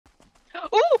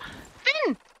Oh,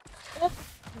 Finn! Oh,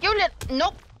 you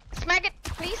nope. Smack it,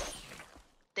 please.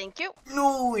 Thank you.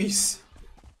 Nice!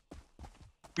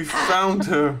 We found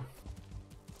her.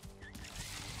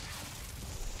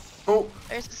 Oh,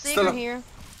 There's a seeker Stella. here.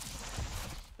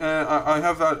 I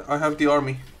have that. I have the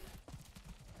army.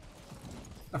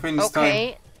 I think it's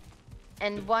Okay. time.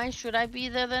 And why should I be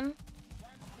there then?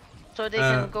 So they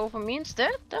can go for me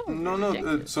instead? That would No, be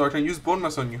ridiculous. so I can use bone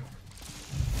mass on you.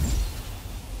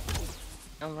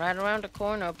 I'm right around the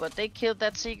corner, but they killed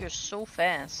that seeker so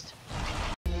fast.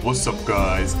 What's up,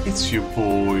 guys? It's your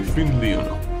boy Finley,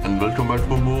 and welcome back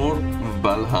for more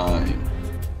Valheim.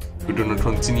 We're gonna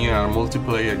continue our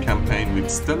multiplayer campaign with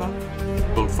Stella.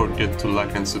 Don't forget to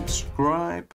like and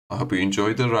subscribe. I hope you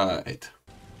enjoy the ride.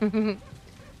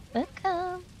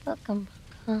 Welcome, welcome,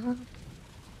 welcome.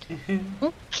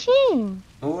 Okay.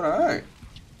 Alright.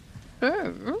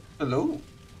 Hello. Hello.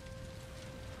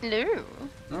 Hello.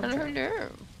 Okay. Hello, hello.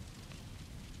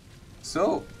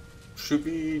 So, should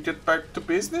we get back to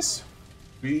business?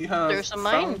 We have There's a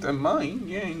mine. found a mine,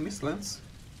 yeah, in Mistlands.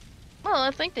 Well,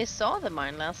 I think they saw the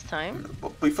mine last time.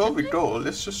 But before we go,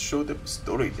 let's just show them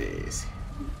storages.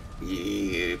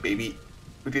 Yeah, baby.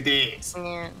 Look at this.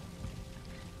 Yeah.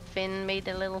 Finn made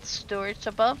a little storage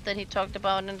above that he talked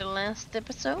about in the last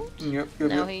episode. Yep.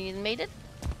 Now he made it.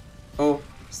 Oh,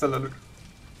 Stella, look.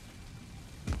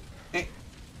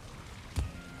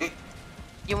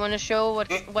 You want to show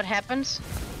what happens?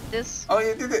 This? Oh,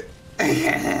 you did it.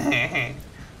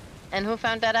 And who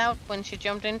found that out when she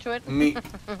jumped into it? Me.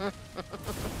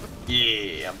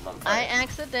 Yeah, I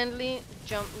accidentally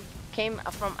came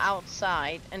from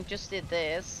outside and just did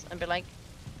this and be like,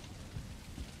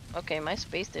 okay, my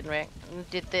space didn't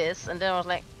did this, and then I was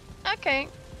like, okay,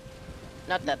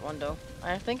 not that one though.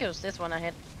 I think it was this one I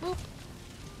had. Boop.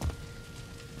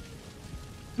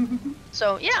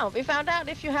 So yeah, we found out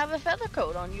if you have a feather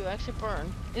coat on, you actually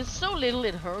burn. It's so little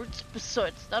it hurts, so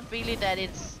it's not really that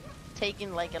it's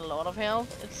taking like a lot of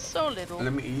health. It's so little.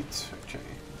 Let me eat. Okay.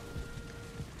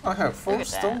 I have 4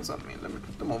 stones on me. Let me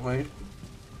put them away.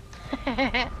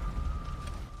 There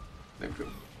we go.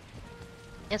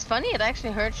 It's funny, it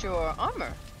actually hurts your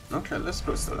armor. Okay, let's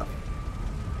go, Stella.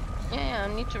 Yeah,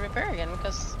 I need to repair again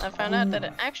because I found out that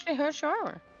it actually hurts your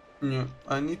armor. Yeah,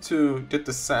 I need to get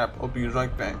the sap. I'll be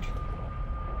right back.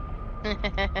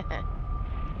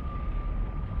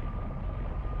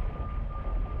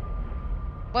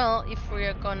 Well, if we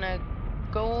are gonna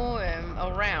go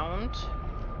around...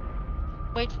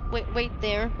 Wait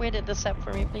there. Wait at the sap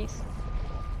for me, please.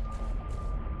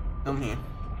 I'm here.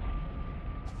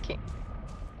 Okay.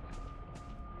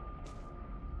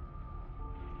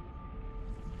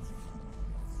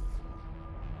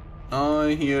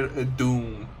 I hear a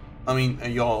doom. I mean, a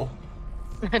yawl.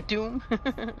 Doom.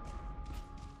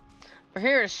 We're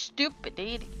here, stupid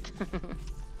idiot.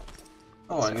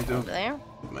 Oh, I need to there.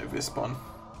 put my wisp on.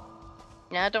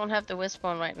 Yeah, I don't have the wisp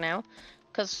on right now,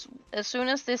 because as soon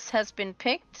as this has been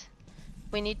picked,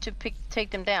 we need to take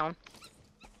them down.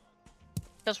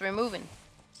 Because we're moving.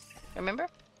 Remember?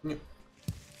 Yep.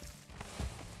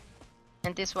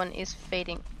 And this one is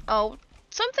fading. Oh,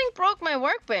 something broke my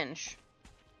workbench.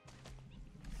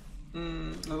 I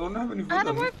don't have any wood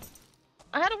on me.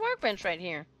 I had a workbench right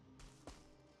here.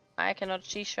 I cannot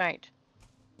see shite.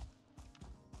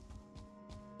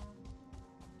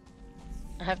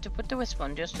 I have to put the wisp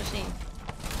on just to see.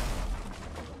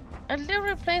 I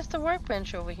literally placed the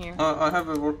workbench over here. I have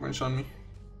a workbench on me.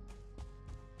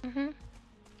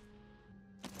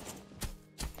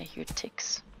 I hear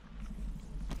ticks.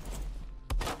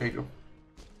 There you go.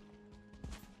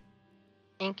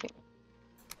 Thank you.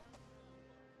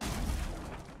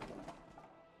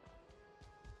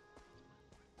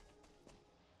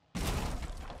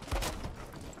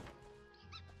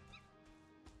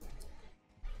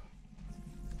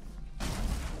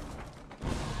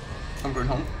 I'm going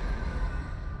home.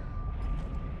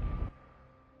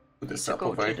 Put this To up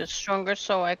go away. to the stronger,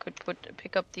 so I could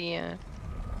pick up the.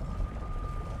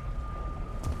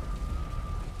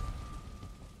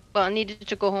 Well, I needed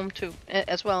to go home too,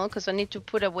 as well, because I need to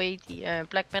put away the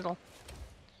black metal.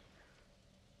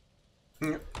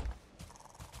 Yep.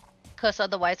 Because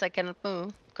otherwise I cannot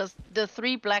move. Because the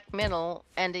 3 black metal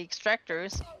and the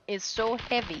extractors is so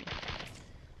heavy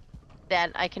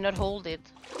that I cannot hold it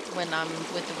when I'm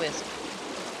with the wisp.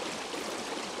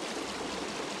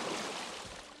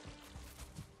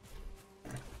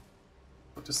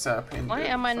 Put the sap in. Why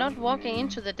there am I for not me. walking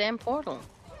into the damn portal?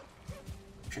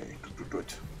 Okay, do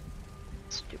it.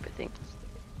 Stupid thing.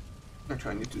 Okay,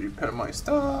 I need to repair my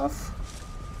stuff.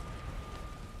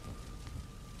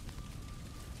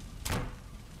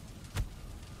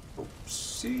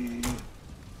 Oopsie.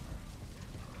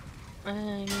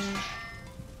 You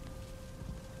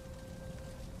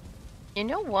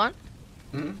know what?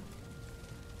 Hmm?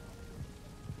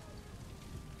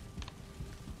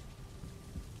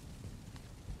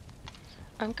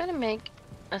 I'm gonna make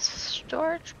a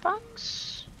storage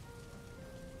box.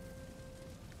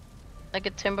 Like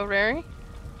a temporary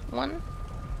one.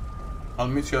 I'll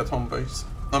meet you at home base.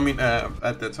 I mean,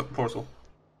 at the portal.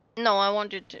 No, I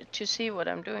wanted to see what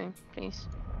I'm doing, please.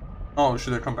 Oh,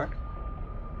 should I come back?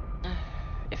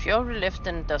 If you already left,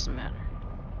 then it doesn't matter.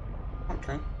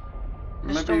 Okay.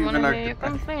 Just Maybe don't want when to I hear you get back.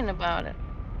 complain about it.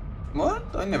 What?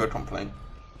 I never complain.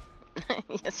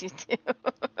 Yes, you do.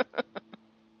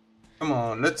 Come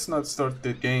on, let's not start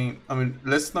the game. I mean,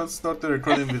 let's not start the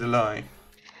recording with a lie.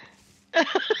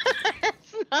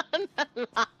 It's not a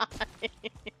lie.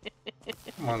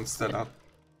 Come on, Stella.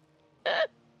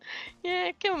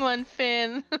 Yeah, come on,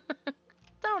 Finn.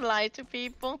 Don't lie to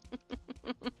people.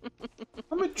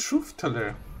 I'm a truth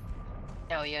teller.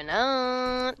 No, you're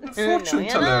not. A fortune no,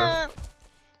 you're teller. not.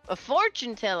 A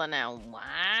fortune teller now.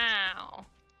 Wow.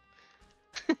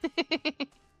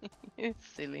 It's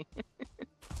silly.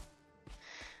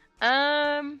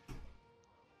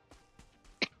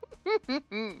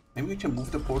 Maybe we can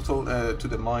move the portal to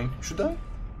the mine. Should I?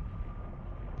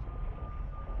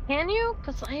 Can you?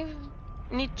 Because I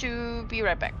need to be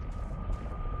right back.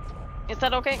 Is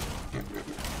that okay? Yeah,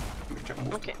 we can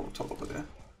move the portal over there.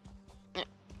 Yeah.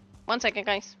 1 second,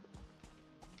 guys.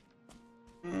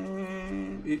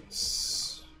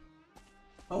 It's...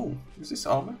 Oh, is this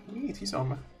armor? Yeah, it is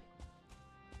armor.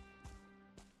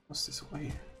 What's this over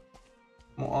here?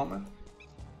 More armor?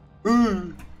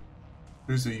 Ooh!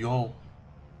 There's a yawl.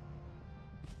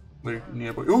 Very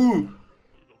nearby. Ooh!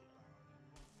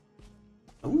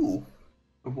 Ooh!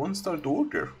 A 1-star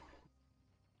order.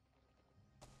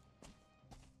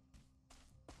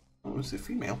 Oh, it's a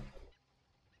female.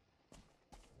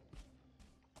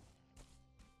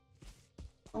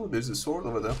 Oh, there's a sword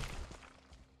over there.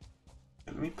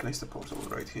 Let me place the portal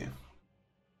right here.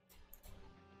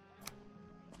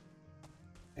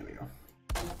 There we go.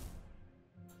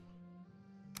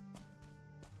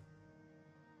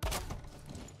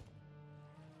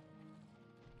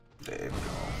 There we go.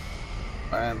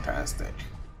 Fantastic.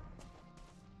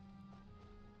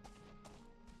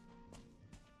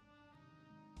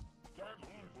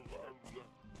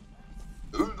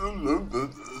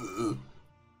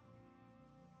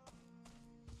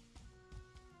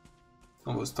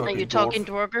 Are you talking,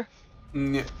 Dwarger?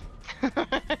 Yeah.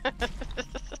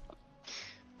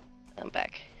 I'm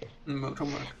back.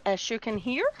 Welcome back. As you can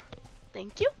hear,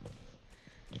 thank you.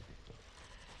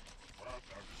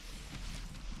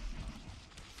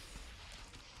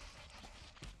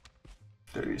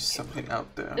 There is something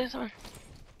out there. This one.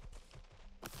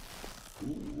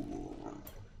 Ooh.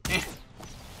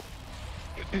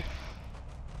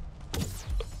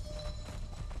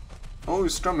 Oh,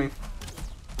 it's strumming.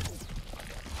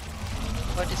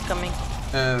 What is coming?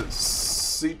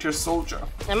 Seeker soldier.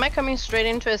 Am I coming straight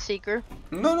into a seeker?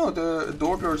 No, the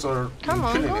orders are Come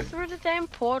on, go it. through the damn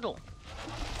portal.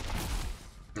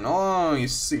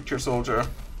 Nice, Seeker soldier.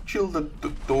 Kill the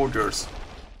orders.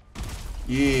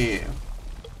 Yeah.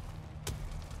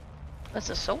 That's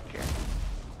a soldier.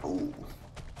 Oh.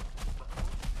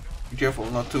 Be careful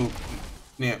not to...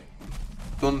 Yeah.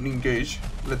 Don't engage.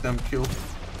 Let them kill.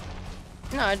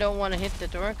 No, I don't want to hit the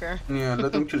Dwarger. Yeah,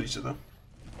 let them kill each other.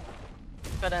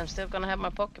 But I'm still gonna have my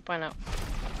porcupine out.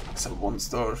 It's a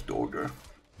 1-star order.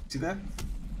 See that?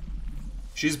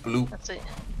 She's blue. That's it.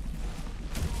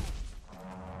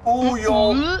 Oh,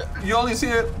 y'all! Y'all is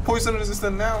here! Poison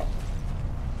resistant now!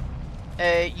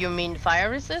 You mean fire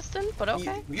resistant? But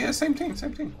okay. Yeah, same thing,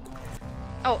 same thing.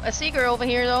 Oh, a seeker over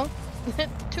here though.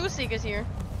 2 seekers here.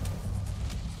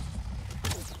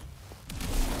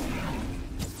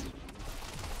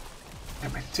 Yeah,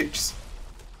 my tits.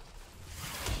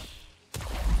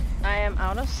 I am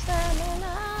out of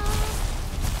stamina.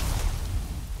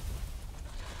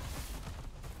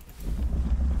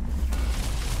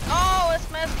 Oh, it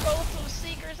smashed both those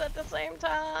seekers at the same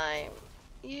time.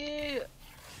 Yeah.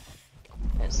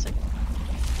 Wait a second.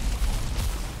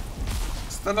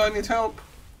 Stella, I need help.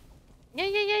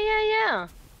 Yeah.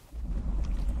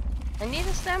 I need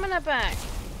a stamina back.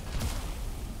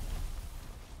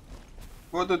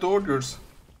 What are the orders?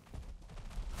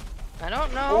 I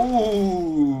don't know.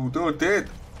 Oh, they're dead.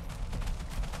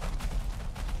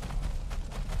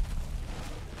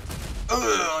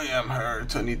 I am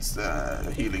hurt. I need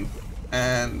healing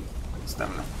and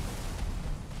stamina.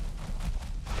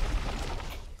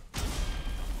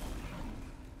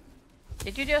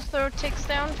 Did you just throw ticks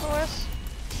down to us?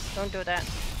 Don't do that.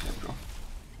 There we go.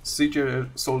 Siege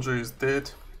soldier is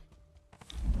dead.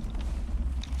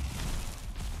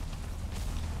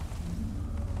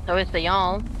 So is the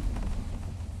Jarl.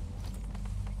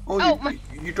 Oh,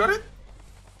 you got it?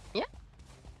 Yeah.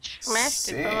 Smashed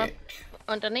it from up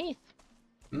underneath.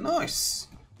 Nice.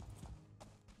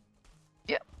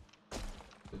 Yep.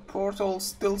 The portal's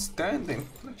still standing.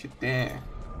 Look at that.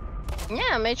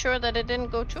 Yeah, I made sure that it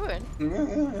didn't go to it.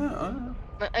 Yeah.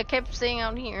 I kept staying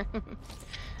out here.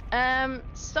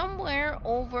 Somewhere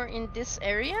over in this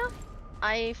area,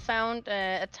 I found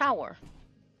a tower.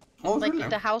 Oh, like really?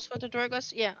 the house for the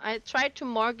Dragos. Yeah, I tried to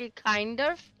mark it kind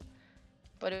of,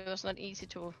 but it was not easy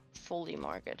to fully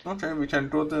mark it. Okay, we can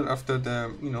go there after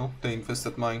the, the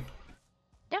infested mine.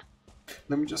 Yeah.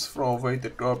 Let me just throw away the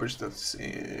garbage that's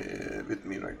with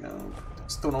me right now.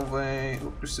 Stone away,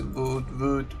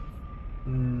 wood,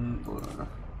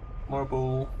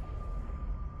 marble,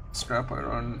 scrap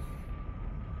iron.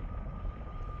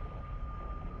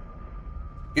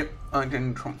 Yep, I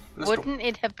didn't come. Wouldn't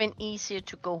it have been easier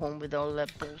to go home with all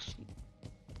that bullshit?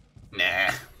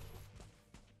 Nah.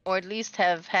 Or at least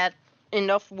have had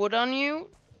enough wood on you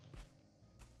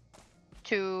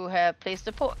to have placed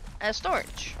a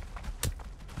storage.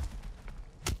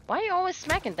 Why are you always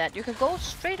smacking that? You can go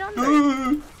straight under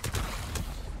it.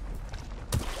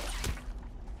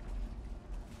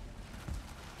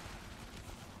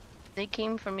 They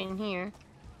came from in here.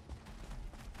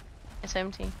 It's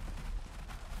empty.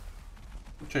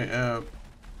 Okay,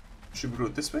 should we go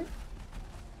this way?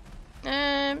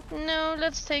 No,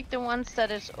 let's take the ones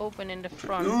that is open in the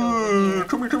front over here.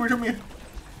 Come here.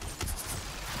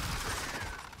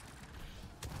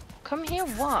 Come here,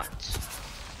 what?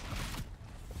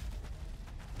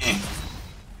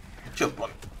 Killed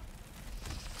one.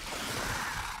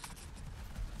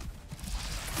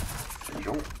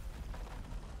 Yo.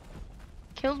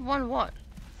 Killed one what?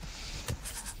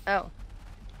 Oh.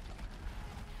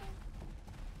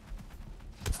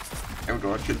 There we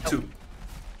go, I killed two.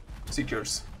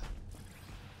 Seekers.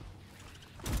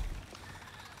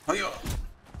 Oh yeah.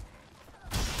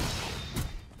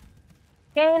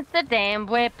 Get the damn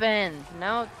weapon!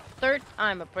 Now, third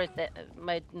time I pressed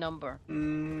my number.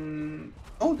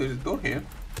 Oh, there's a door here.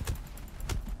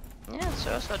 Yeah,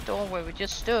 so it's a door where we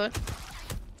just stood.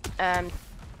 Are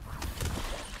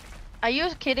you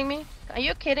kidding me? Are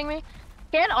you kidding me?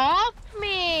 Get off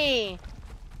me!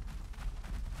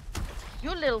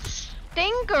 You little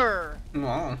stinker!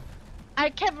 No. I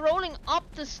kept rolling up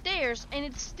the stairs and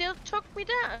it still took me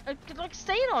down. It like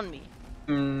stayed on me.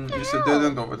 There's a dead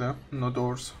end over there. No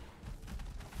doors.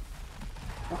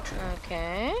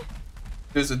 Okay.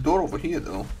 There's a door over here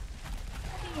though.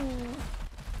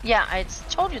 Yeah, I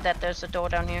told you that there's a door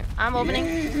down here. I'm opening.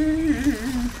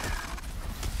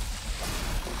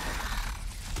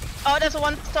 Oh, that's a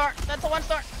 1 star. That's a 1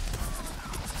 star.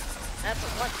 That's a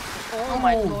 1. Oh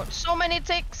my god. So many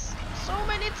ticks. So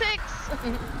many ticks.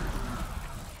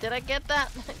 Did I get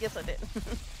that? Yes, I did.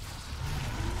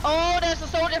 Oh, there's a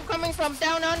soldier coming from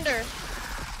down under.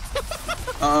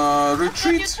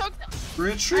 Retreat.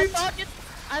 Retreat.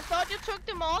 I thought you took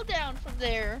them all down from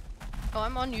there. Oh,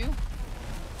 I'm on you.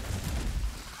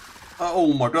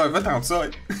 Oh my god, I went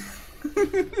outside.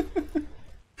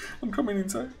 I'm coming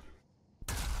inside.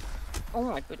 Oh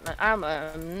my goodness, I'm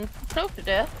close to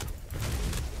death.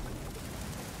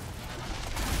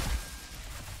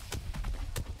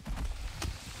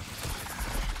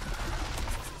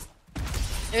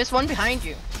 There's one behind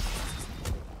you.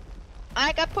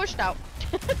 I got pushed out.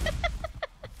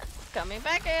 Coming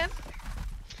back in.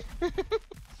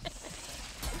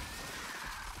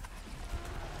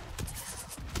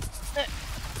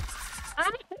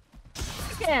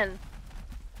 Again.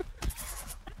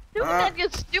 Do that, you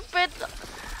stupid.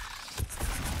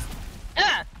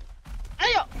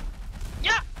 Ayo.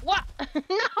 Yeah. What?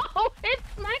 No, it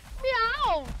smacked me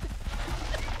out.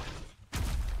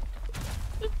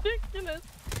 Ridiculous.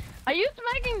 Are you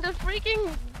smacking the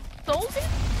freaking soldier?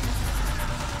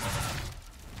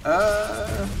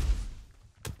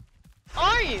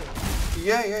 Are you?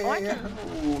 Yeah.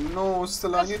 Oh no,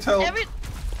 Stella, I need help. Every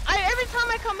time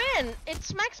I come in, it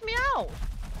smacks me out.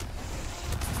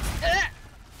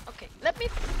 Okay, let me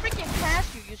freaking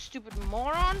pass you, you stupid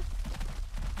moron.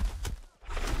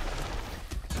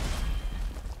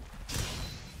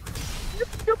 You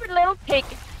stupid little pig.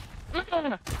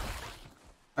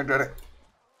 I got it.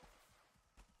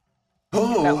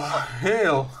 Oh,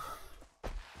 hail.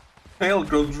 Hail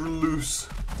goes loose.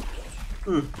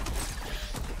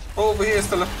 Over here,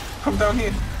 Stella. Come down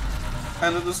here.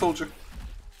 Hand of the soldier.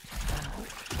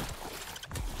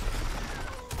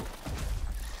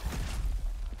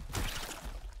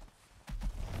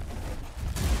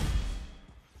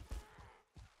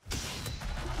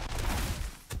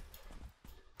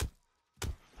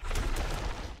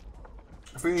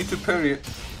 We need to parry it.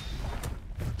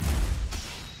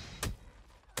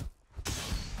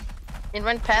 It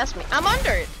went past me. I'm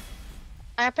under it.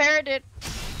 I parried it.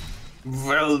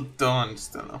 Well done,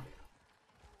 Stella.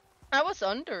 I was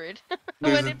under it.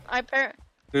 There's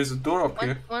there's a door up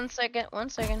here. One second.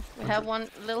 We have one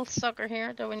little sucker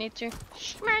here that we need to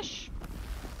smash.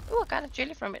 Oh, I got a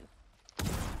jelly from it.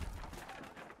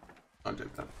 I'll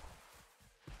take that.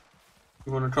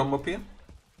 You wanna come up here?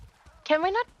 Can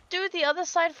we not do the other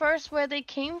side first where they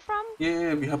came from?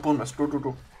 Yeah, we have one mask.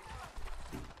 Go.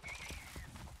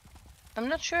 I'm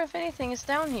not sure if anything is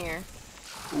down here.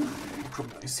 Ooh, come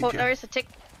on, Oh, there is a tick.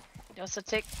 There's a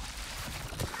tick.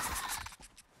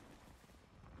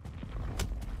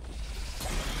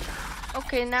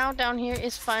 Okay, now down here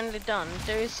is finally done.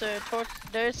 There is a torch.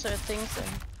 There is a thing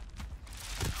there.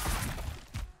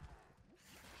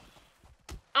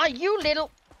 Ah, you little.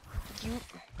 You.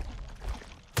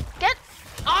 Get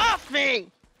off me!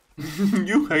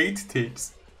 You hate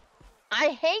ticks. I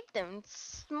hate them.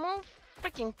 Small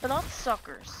freaking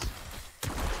bloodsuckers.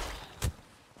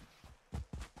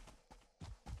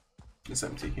 It's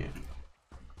empty here.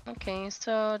 Okay,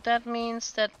 so that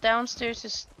means that downstairs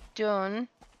is done.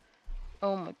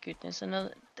 Oh my goodness,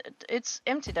 another. It's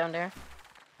empty down there.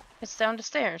 It's down the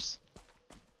stairs.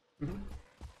 Mm-hmm.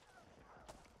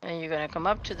 And you're gonna come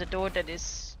up to the door that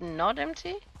is not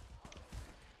empty?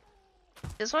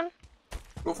 This one?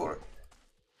 Go for it.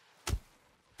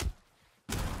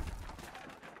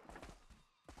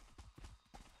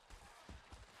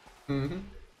 Mm-hmm.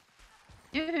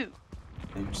 Yoo-hoo.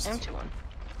 Just... Empty one.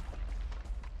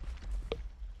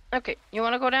 Okay, you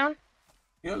wanna go down?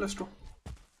 Yeah, let's go.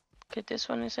 Okay, this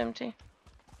one is empty.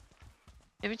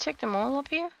 Did we check them all up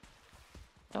here?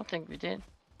 Don't think we did.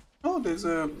 Oh, there's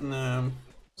a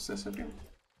says again.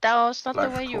 That was not Black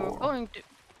the way you were core. going to.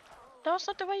 That was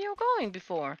not the way you were going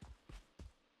before.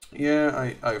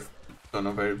 Yeah, I don't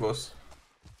know where it was.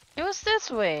 It was this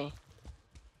way.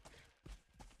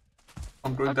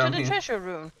 I'm going Up down to the here. treasure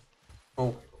room.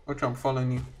 Oh, okay, I'm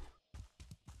following you.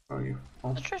 Where are you?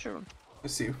 Oh, The treasure room. I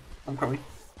see you. I'm coming.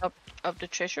 Up the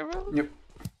treasure room? Yep.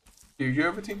 Do you do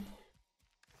everything?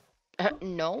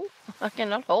 No, I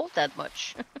cannot hold that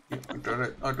much. Yeah, I got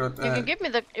it. I got.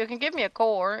 You can give me a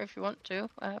core if you want to.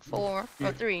 I have 4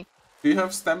 or 3. Do you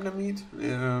have stamina meat?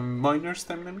 Minor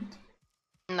stamina meat?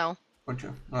 No, Okay,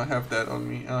 I have that on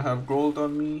me. I have gold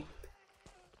on me.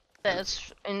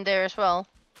 that's in there as well.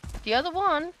 The other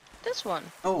one, this one.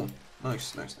 Oh,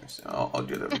 nice. I'll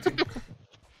get everything.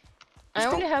 I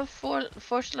Let's only go. have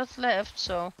four slots left,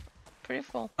 so pretty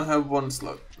full. I have 1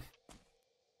 slot.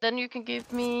 Then you can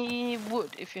give me wood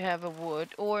if you have a wood,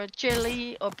 or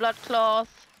jelly, or blood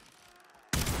cloth.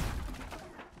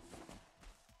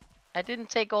 I didn't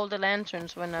take all the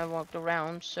lanterns when I walked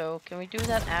around, so can we do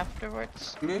that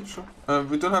afterwards? Yeah, sure.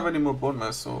 We don't have any more bone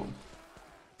mass, so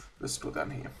let's go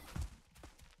down here.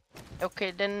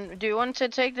 Okay, then do you want to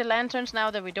take the lanterns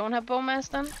now that we don't have bone mass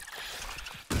then?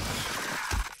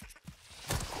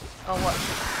 Oh, what?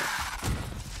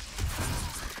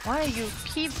 Why you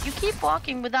keep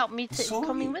walking without me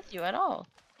coming with you at all?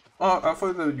 Oh, I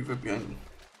thought that you were behind me.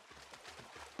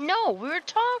 No, we were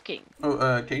talking.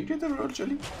 Oh, can you get the royal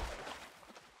jelly?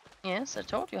 Yes, I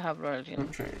told you I have royal jelly.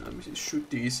 Okay, let me shoot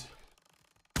these.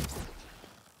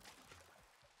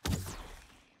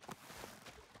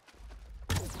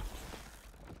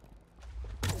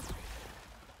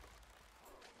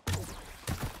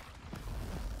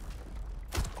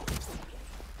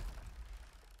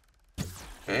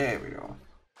 There we go.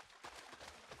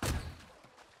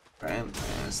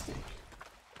 Fantastic.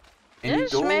 Did I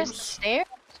smash the stairs?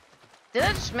 Did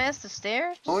I smash the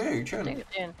stairs? Oh yeah, you I can. think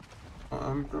I did.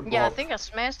 Yeah, I think I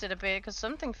smashed it a bit because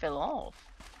something fell off.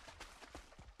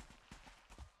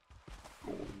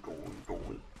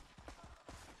 Going.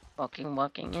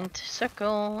 Walking into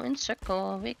circle, in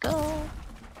circle we go.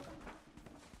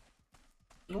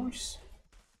 Nice.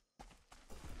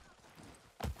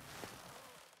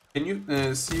 Can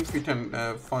you see if we can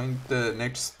find the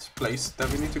next place that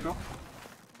we need to go?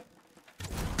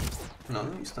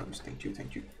 Nice, thank you.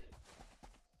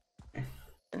 Okay.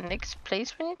 The next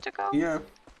place we need to go? Yeah.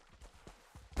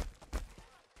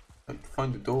 Like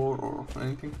find the door or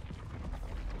anything.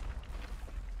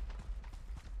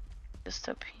 Just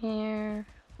up here.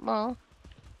 Well,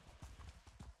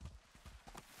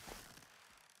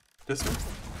 This way?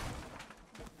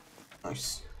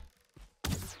 Nice.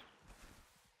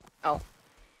 oh.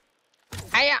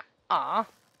 Hiya! Aw.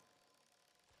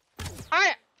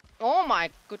 Hiya! Oh my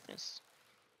goodness.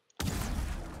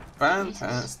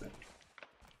 Fantastic.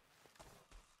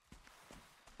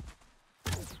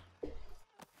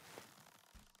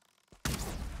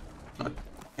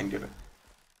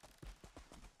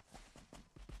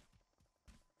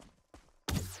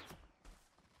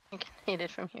 hit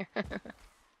it from here.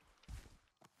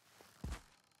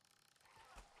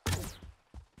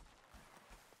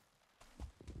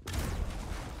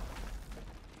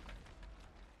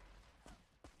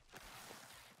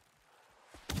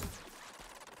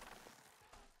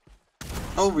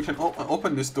 Oh, we can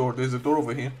open this door. There's a door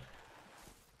over here.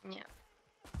 Yeah.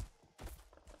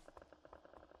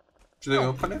 Should I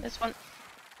open it? This one.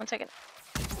 1 second.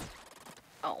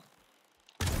 Oh.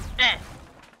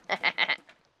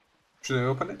 Should I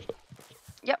open it?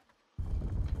 Yep.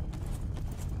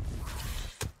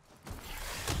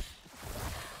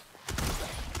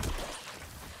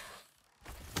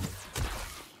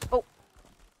 Oh.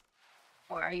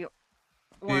 Where are you?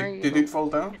 Where are you? Did it fall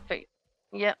down?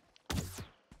 Yep.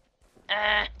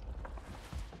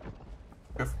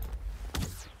 Careful.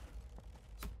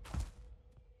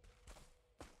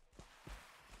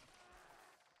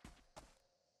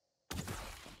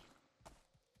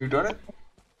 You done it?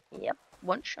 Yep.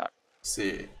 One shot.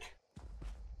 Sick.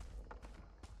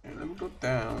 Okay, let me go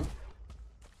down.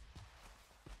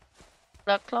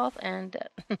 Blood cloth and dead.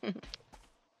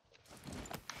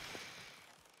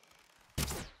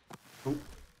 Oh.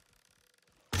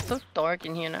 It's so dark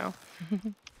in here now.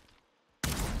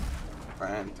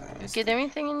 Fantastic. Get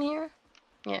everything in here?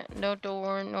 Yeah, no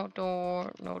door, no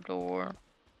door, no door.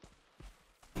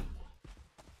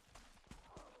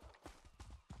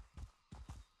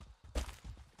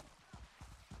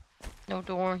 No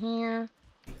door here.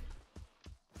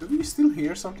 Do we still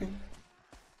hear something?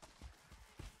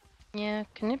 Yeah,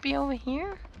 can it be over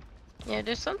here? Yeah,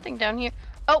 there's something down here.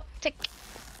 Oh, tick!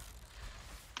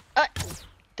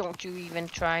 Don't you even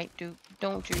try, dude.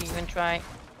 Don't you even try.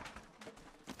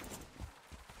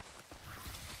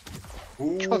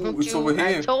 Ooh, Don't it's you? over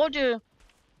here. I told you.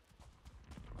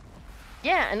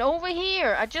 Yeah, and over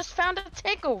here. I just found a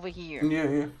tick over here. Yeah,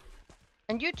 yeah.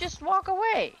 And you just walk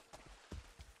away.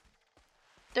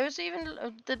 There's even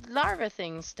the larva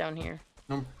things down here.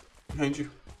 No, behind you.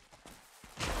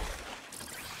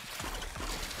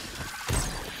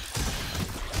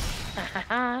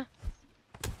 Haha.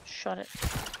 Shot it.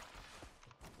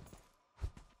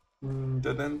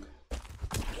 Dead end.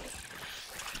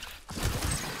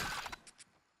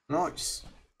 Nice.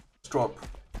 Let's drop.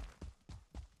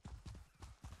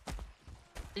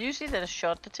 Did you see that I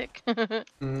shot the tick?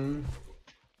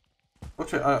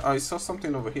 Okay, I saw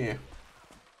something over here.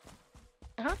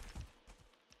 Uh-huh.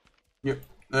 Yep.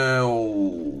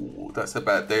 Oh, that's a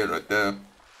bad day right there.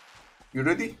 You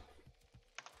ready?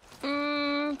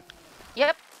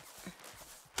 Yep.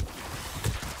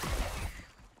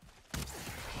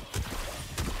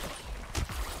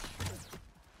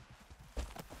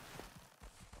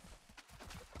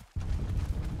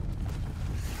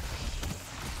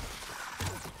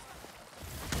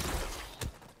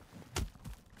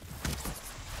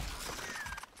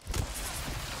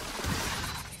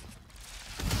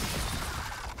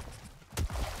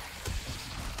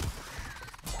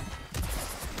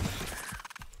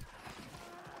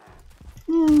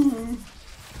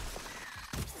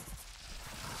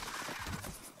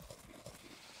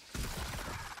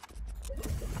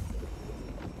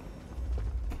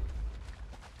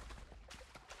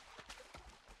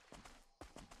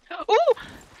 Oh,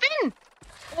 Finn!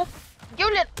 Oh, you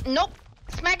nope.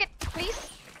 Smack it, please.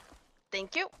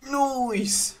 Thank you.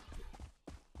 Nice!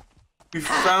 We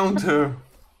found her!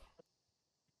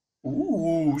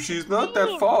 Ooh, she's not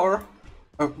that far!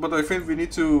 But I think we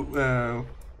need to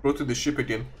go to the ship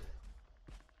again.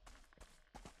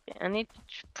 I need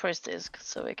to press this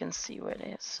so I can see where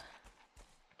it is.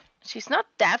 She's not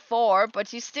that far, but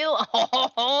she's still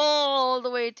all the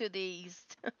way to the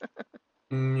east.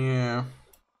 Yeah.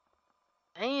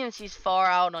 Damn, she's far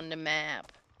out on the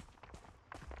map.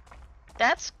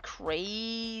 That's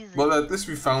crazy. Well, at least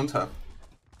we found her.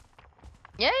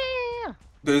 Yeah.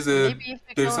 There's Maybe if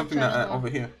we there's go something to over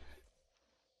here.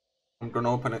 I'm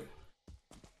gonna open it.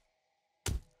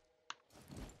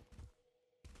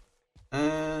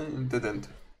 And didn't.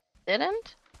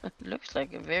 Didn't? Looks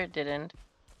like a very didn't.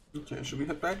 Okay, should we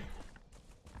head back?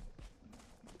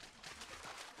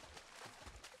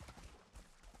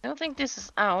 I don't think this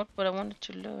is out, but I wanted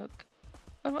to look.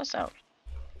 What was out?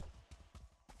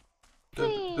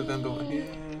 The end over here.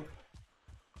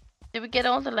 Did we get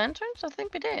all the lanterns? I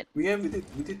think we did. Yeah, we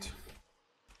did.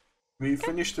 We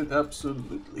finished it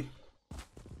absolutely.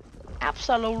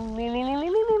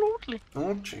 Absolutely.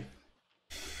 Okay.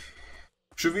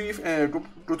 Should we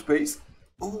go to base?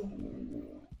 Oh,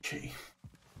 okay.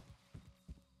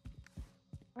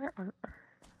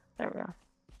 There we are.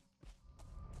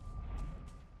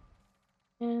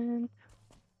 And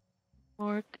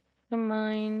work the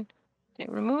mine. Okay,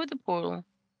 remove the portal.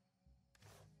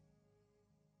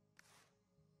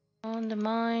 On the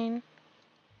mine.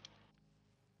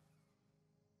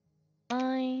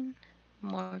 Mine.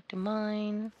 More to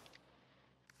mine.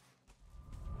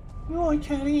 You are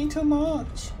carrying too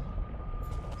much.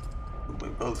 Oh, my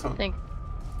belt's on. Think.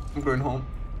 I'm going home.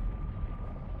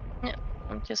 Yeah,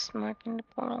 I'm just marking the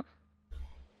portal.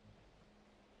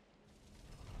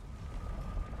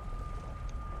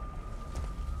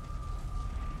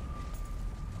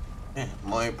 Yeah,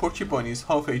 my porcupine is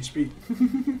half HP.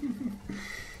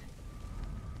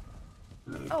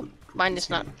 Oh, mine is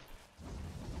not.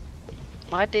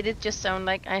 Why did it just sound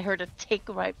like I heard a tick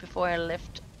right before I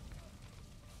left?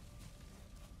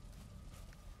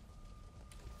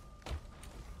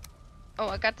 Oh,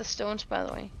 I got the stones, by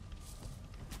the way,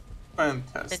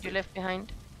 Fantastic. that you left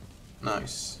behind.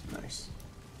 Nice, nice.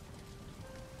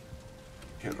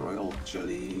 Okay, royal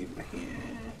jelly over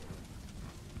here.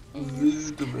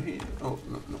 Wood over here. Oh,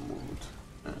 no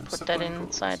wood. Put that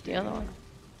inside the other one.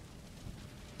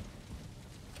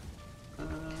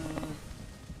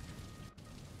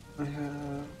 I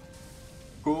have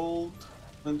gold,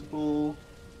 plentiful,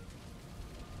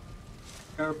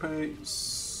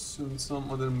 carapace, and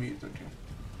some other meat. Okay.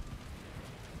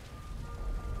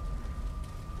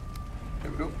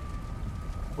 There we go.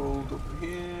 Gold over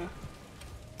here.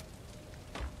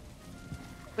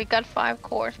 We got 5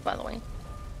 cores, by the way.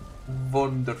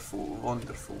 Wonderful,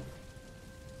 wonderful.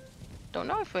 Don't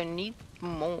know if we need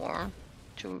more.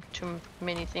 Too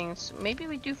many things. Maybe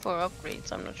we do for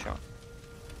upgrades. I'm not sure.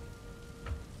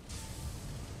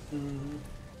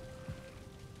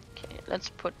 Okay, let's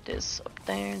put this up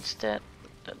there instead.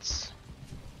 That's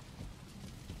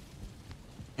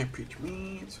Epic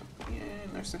meat. Yeah,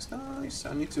 nice, nice, nice.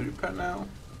 I need to repair now.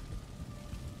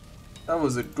 That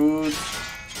was a good.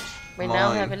 we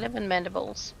now have 11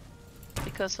 mandibles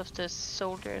because of the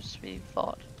soldiers we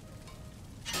fought.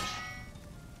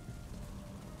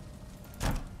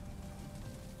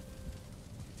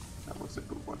 That was a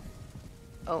good one.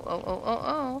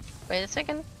 Oh. Wait a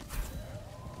second.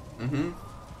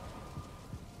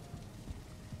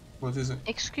 What is it?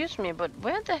 Excuse me, but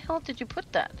where the hell did you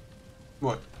put that?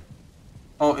 What?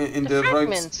 Oh, in the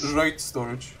fragments. right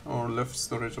storage or left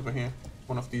storage over here.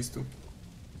 One of these two.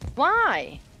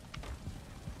 Why?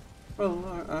 Well,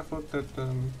 I thought that.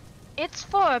 It's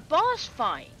for a boss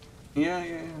fight. Yeah.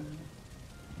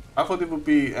 I thought it would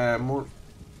be more.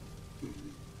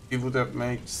 It would have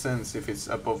made sense if it's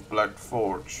above Black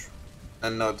Forge,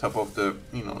 and not above the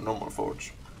normal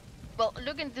forge. Well,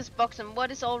 look in this box and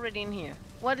what is already in here?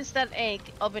 What is that egg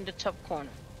up in the top corner?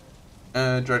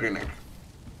 Dragon egg.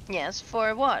 Yes,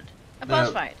 for what? A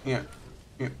boss fight. Yeah.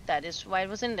 That is why it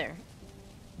was in there.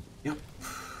 Yep.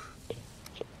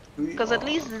 Because at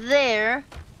least there,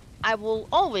 I will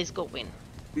always go in.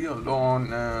 We are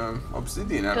on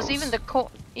obsidian arrows. Because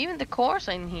even the cores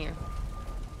are in here.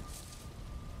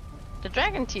 The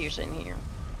dragon tears are in here.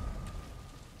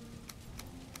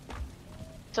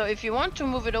 So if you want to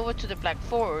move it over to the Black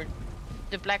Forge,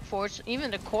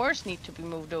 even the cores need to be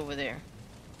moved over there.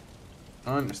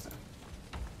 I understand.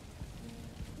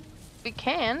 We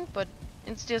can, but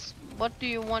it's just, what do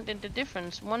you want in the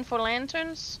difference? One for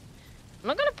lanterns? I'm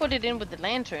not gonna put it in with the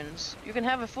lanterns. You can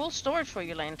have a full storage for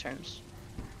your lanterns.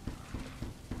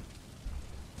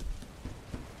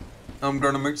 I'm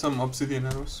gonna make some obsidian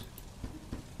arrows.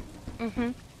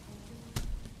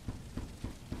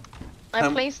 I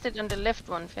placed it on the left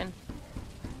one, Finn.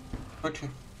 Okay.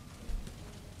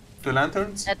 The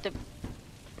lanterns?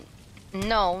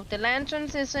 No, the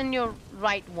lanterns is in your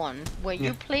right one, where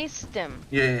you place them.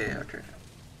 Yeah, okay.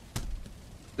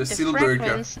 The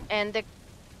fragments and the...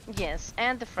 Yes,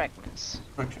 and the fragments.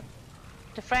 Okay.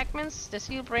 The fragments, the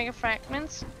seal breaker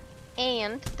fragments,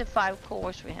 and the 5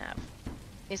 cores we have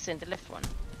is in the left one.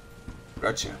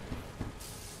 Gotcha.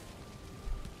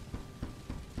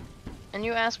 And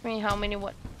you asked me how many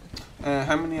what?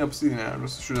 How many obsidian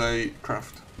arrows should I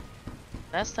craft?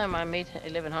 Last time I made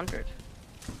 1100.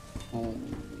 Ooh.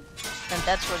 And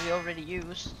that's what we already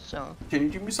used, so... Can you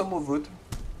give me some more wood?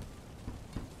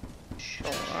 Sure.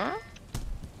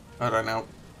 I ran out.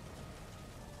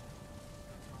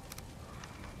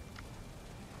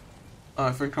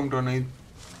 I think I'm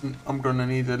gonna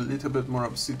need a little bit more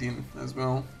obsidian as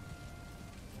well.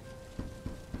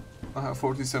 I have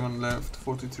 47 left,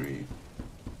 43,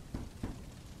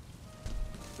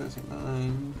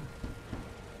 39.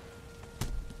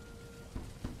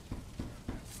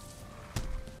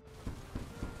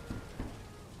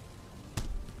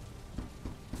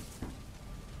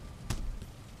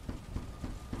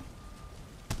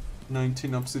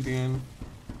 $19 obsidian,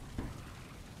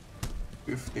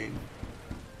 15,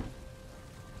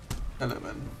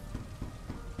 11.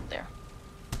 There.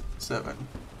 7.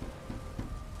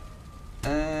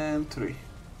 And 3.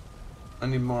 I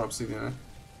need more obsidian.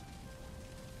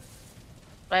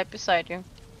 Right beside you.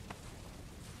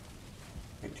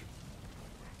 Thank you.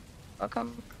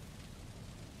 Welcome.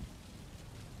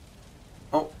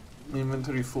 Oh,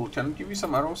 inventory full. Can I give you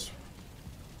some arrows?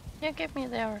 Yeah, give me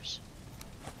the arrows.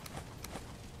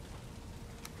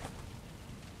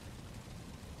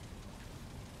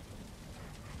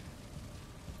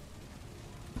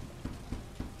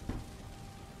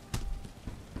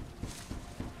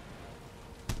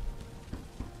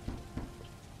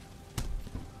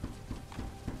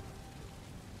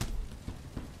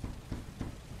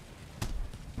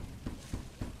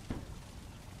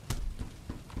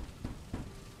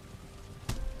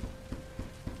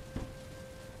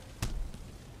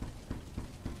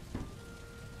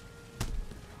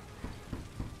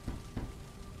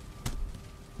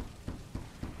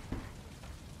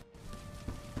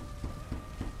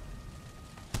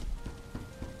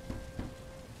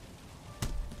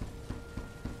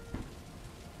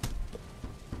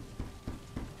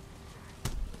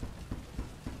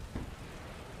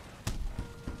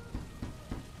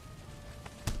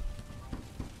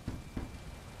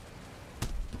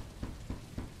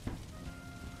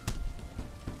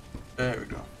 There we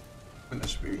go. And that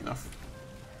should be enough.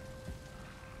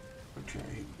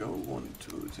 Okay, go 1,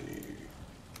 2, 3.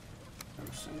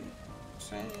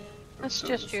 Let's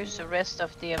just use the rest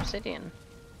of the obsidian.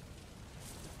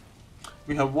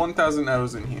 We have 1,000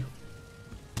 arrows in here.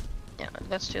 Yeah,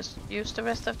 let's just use the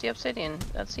rest of the obsidian.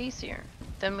 That's easier.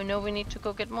 Then we know we need to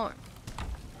go get more.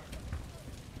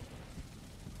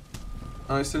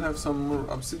 I still have some more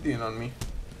obsidian on me.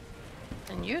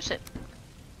 And use it.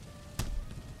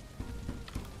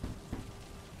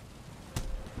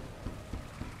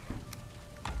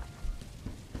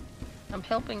 I'm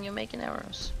helping you making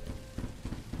arrows.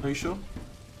 Are you sure?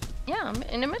 Yeah, I'm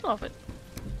in the middle of it.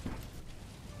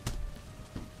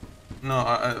 No,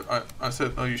 I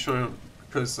said, are you sure?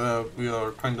 Because we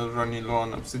are kind of running low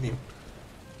on obsidian.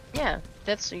 Yeah,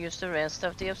 let's use the rest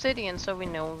of the obsidian so we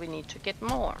know we need to get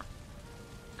more.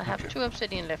 I have 2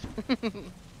 obsidian left.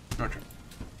 Okay.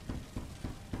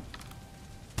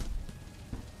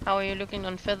 How are you looking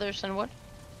on feathers and what?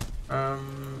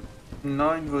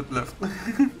 9 wood left.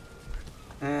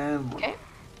 And 1. Okay.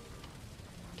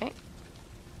 Okay.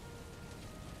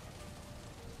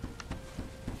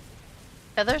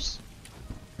 Feathers?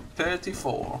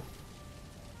 34.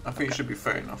 I think it should be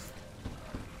fair enough.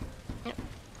 Yep.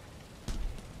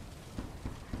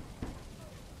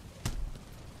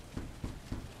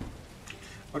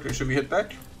 Okay, should we head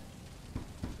back?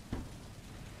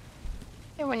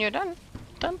 Yeah, when you're done.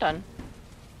 Done.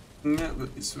 Yeah, but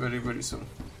it's very, very soon.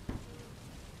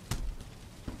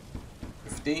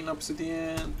 15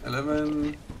 obsidian,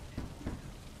 11,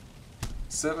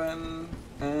 7,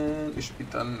 and it should be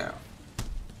done now.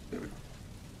 There we go.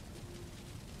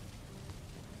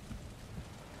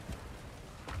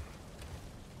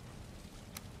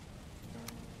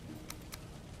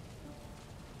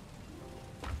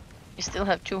 You still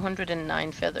have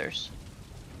 209 feathers.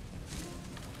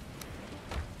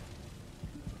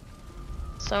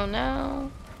 So now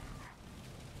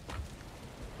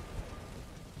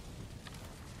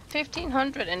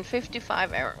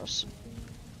 1,555 arrows.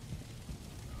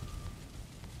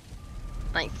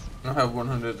 Nice. I have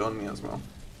 100 on me as well.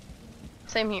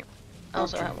 Same here. I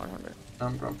also Okay. have 100.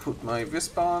 I'm gonna put my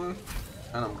wisp on,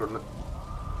 and I'm gonna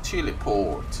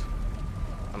teleport.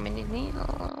 How many needles?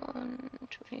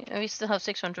 We still have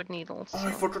 600 needles. Oh,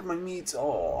 I so- forgot my meat.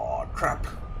 Oh, crap.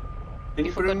 Can You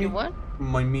bring forgot me your what?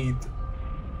 my meat?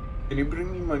 Can you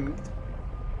bring me my meat?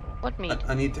 What meat?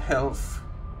 I need health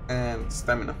and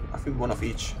stamina. I think 1 of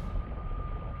each.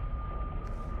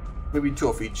 Maybe 2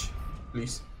 of each,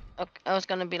 please. Okay, I was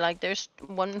gonna be like, there's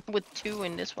one with 2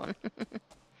 in this one.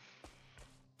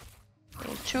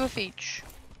 2 of each.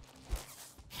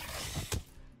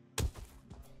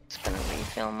 Just gonna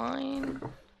refill There we mine.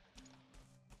 go.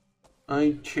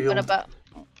 I killed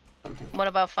something. What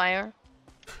about fire?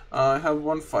 I have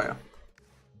 1 fire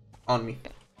on me.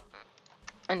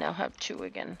 I now have 2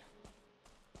 again.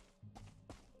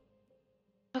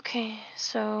 Okay,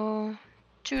 so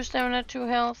 2 stamina, 2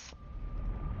 health.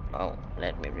 Oh,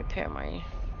 let me repair my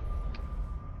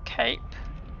cape.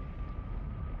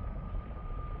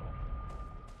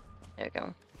 There we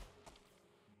go.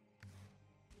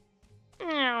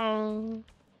 Meow.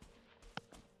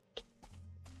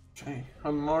 Okay, I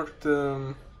marked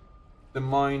the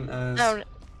mine as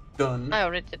done. I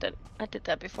already did that. I did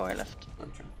that before I left.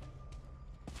 Okay.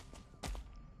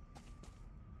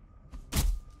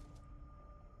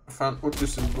 I found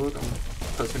Odin wood. I'm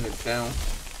cutting it down.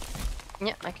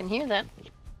 Yeah, I can hear that.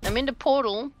 I'm in the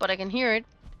portal, but I can hear it.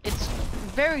 It's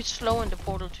very slow in the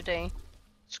portal today.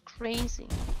 It's crazy.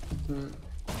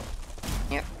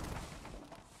 Here.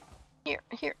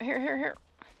 Here.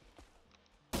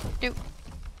 Do.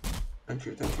 Thank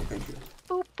you.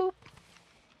 Boop, boop.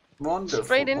 Wonderful.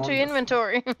 Straight into wonderful.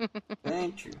 inventory.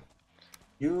 Thank you.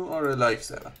 You are a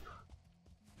lifesaver.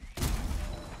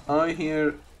 I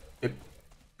hear a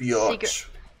biatch.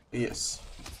 Yes.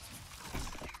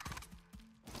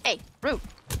 Hey, Root.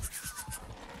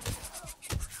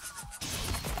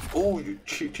 Oh, you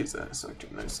cheat his ass. Okay,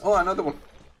 nice. Oh, another one.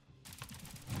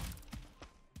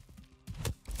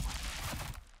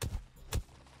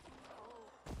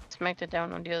 Smacked it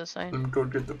down on the other side. Let me go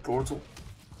get the portal.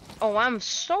 Oh, I'm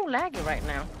so laggy right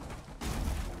now.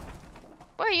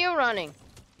 Where are you running?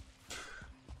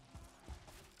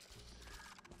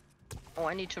 Oh,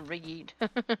 I need to re-eat.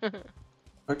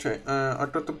 Okay, I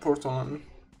got the portal on.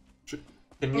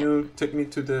 Can you take me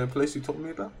to the place you told me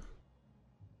about?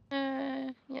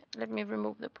 Yeah, let me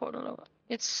remove the portal over.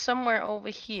 It's somewhere over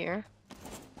here.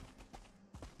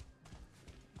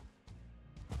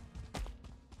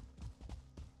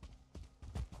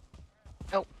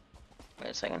 Oh,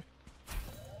 wait a second.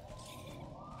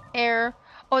 Air.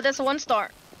 Oh, that's a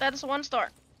 1-star. That is a 1-star.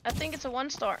 I think it's a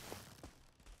 1-star.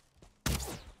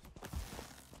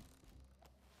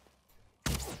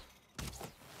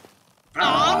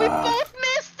 Oh, we both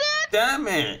missed it! Damn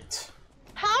it!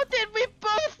 How did we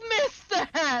both miss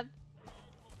that?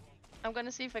 I'm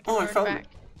gonna see if I can lure it back.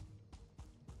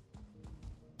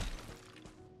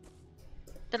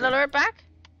 Did I lure it back?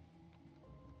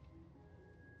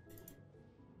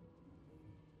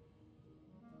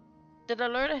 Did I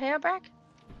lure the hair back?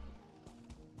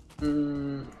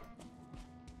 Don't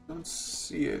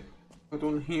see it. I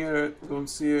don't hear it. I don't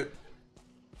see it.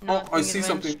 No, oh, I see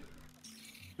something.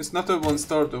 It's not a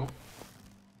 1-star though.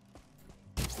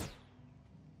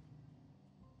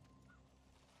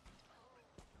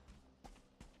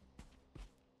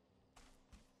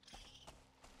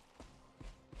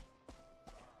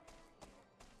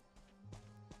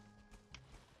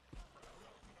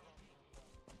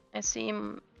 I see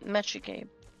him Magic Ape.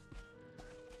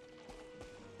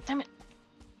 Damn it.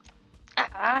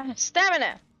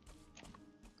 Stamina!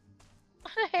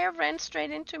 The hair ran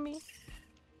straight into me.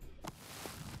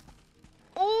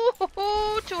 Ooh,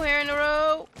 2 hair in a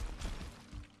row.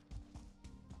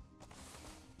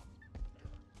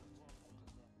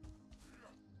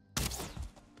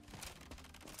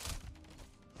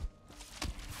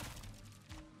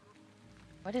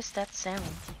 What is that sound?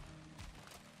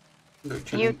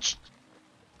 Huge.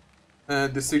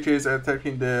 The seekers are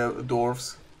attacking the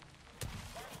dwarves.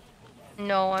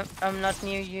 No, I'm not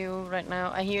near you right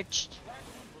now. I hear.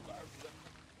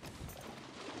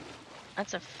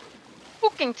 That's a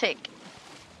fucking tick.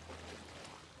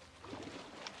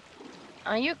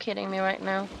 Are you kidding me right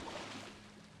now?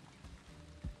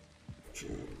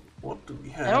 Okay, what do we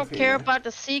have? I don't here? care about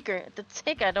the seeker. The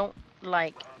tick I don't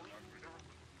like.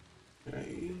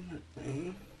 Okay.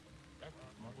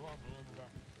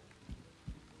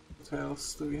 What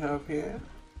else do we have here?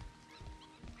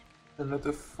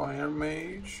 Another fire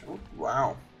mage. Oh,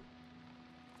 wow.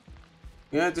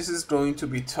 Yeah, this is going to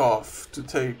be tough to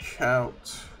take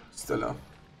out, Stella.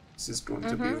 This is going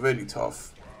to be very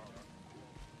tough.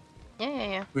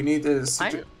 Yeah. We need a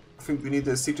secret. I think we need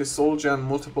a secret soldier and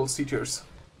multiple seekers.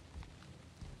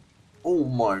 Oh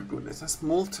my goodness, that's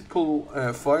multiple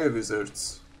fire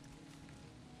wizards.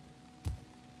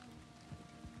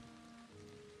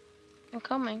 I'm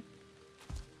coming.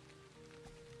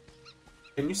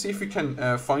 Can you see if we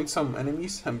can find some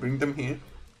enemies and bring them here?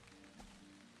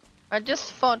 I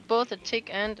just fought both a tick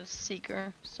and a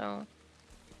seeker, so...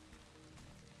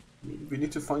 We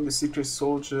need to find the secret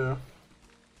soldier.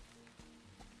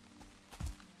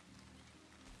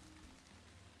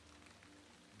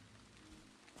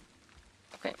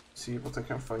 Okay. See what I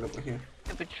can find over here.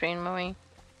 Stupid train mowing.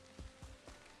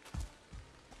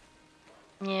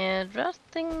 Yeah, that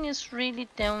thing is really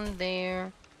down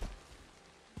there.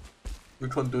 We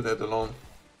can't do that alone.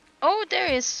 Oh, there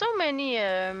is so many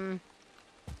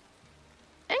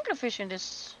anglerfish in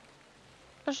this.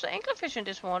 There's anglerfish in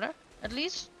this water. At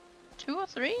least 2 or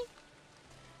 3.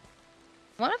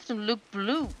 One of them look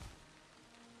blue.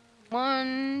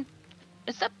 One.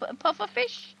 Is that a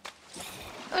pufferfish?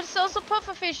 Oh, there's also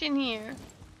pufferfish in here.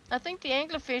 I think the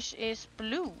anglerfish is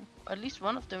blue. At least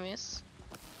one of them is.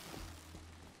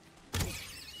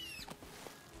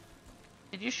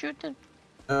 Did you shoot the?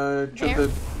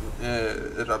 Kill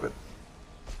the rabbit.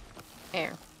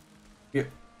 Air. Yeah.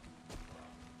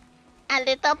 A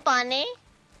little bunny.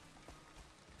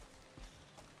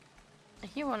 I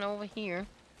hear one over here.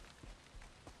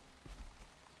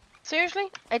 Seriously?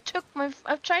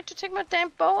 I've tried to take my damn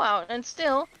bow out and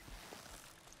still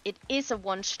it is a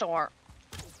 1-star.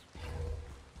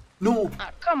 No!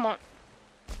 Ah, come on.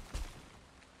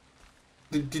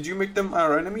 Did you make them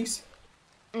our enemies?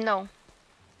 No.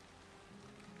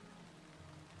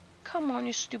 Come on,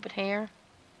 you stupid hare.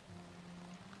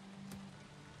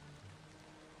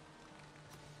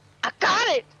 I got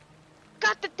it!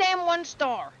 Got the damn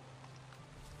 1-star!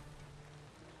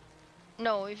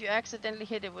 No, if you accidentally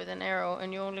hit it with an arrow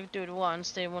and you only do it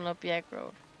once, they will not be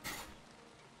aggroed.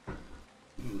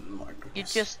 My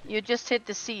goodness. You just hit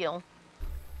the seal.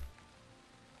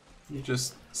 You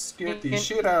just scared the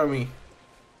shit out of me.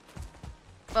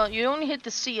 Well, you only hit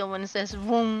the seal when it says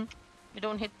boom. You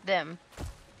don't hit them.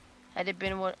 Had it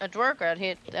been a dwarf I'd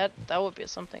hit, that would be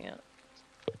something else.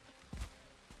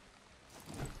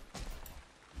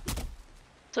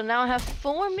 So now I have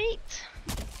 4 meat.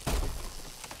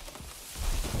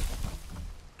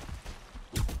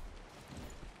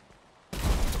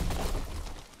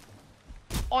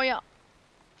 Oh yeah.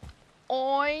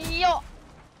 Oh yeah.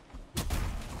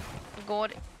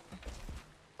 Got it.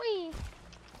 Whee.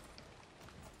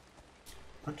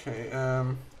 Okay,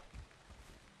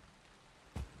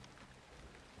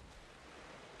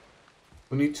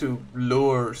 we need to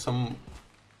lower some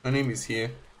enemies here.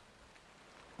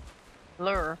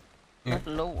 Lure. Yeah. Not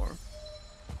lower.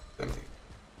 Then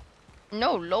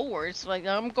No, lower. It's like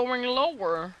I'm going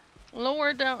lower.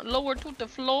 Lower down, lower to the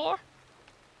floor.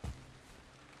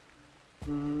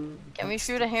 Can we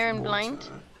shoot a hare in blind?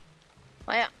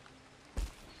 Fire.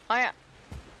 Fire.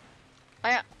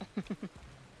 Fire.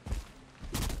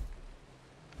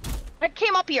 I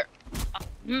came up here.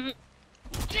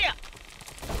 Yeah.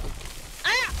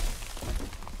 Ah!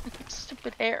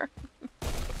 Stupid hare.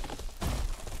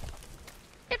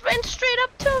 It went straight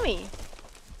up to me.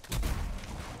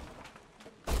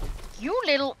 You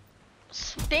little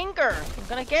stinker. I'm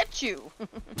gonna get you. I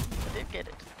did get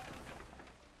it.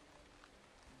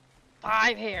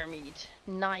 5 hare meat.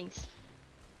 Nice.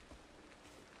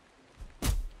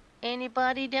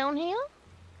 Anybody down here?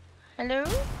 Hello?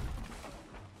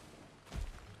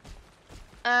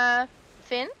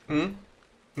 Finn?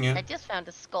 Yeah. I just found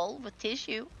a skull with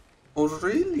tissue. Oh,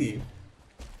 really?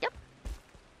 Yep.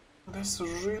 That's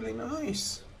really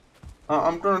nice.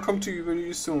 I'm gonna come to you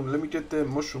very soon. Let me get the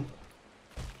mushroom.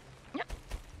 Yep.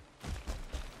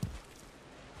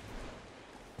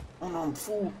 Oh no, I'm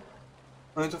full.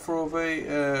 I need to throw away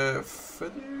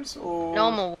feathers or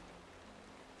Normal.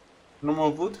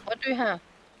 normal wood. What do you have?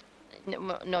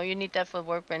 No, you need that for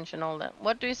workbench and all that.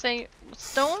 What do you say?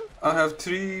 Stone? I have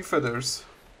 3 feathers.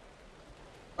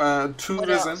 2 What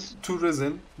resin. else? 2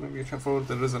 resin. Maybe I can throw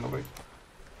the resin away.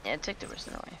 Yeah, take the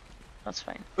resin away. That's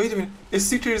fine. Wait a minute. A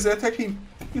seeker is attacking.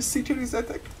 A seeker is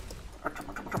attacking. Come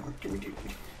on, come on, come on. Give me.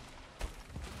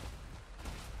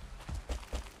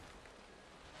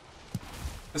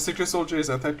 The secret soldier is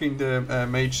attacking the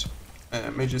mages.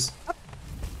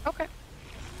 Okay.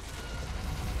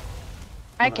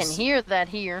 I can Nice. hear that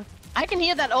here. I can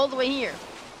hear that all the way here.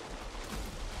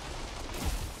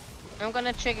 I'm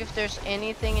gonna check if there's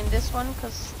anything in this one,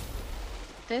 because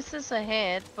this is a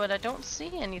head, but I don't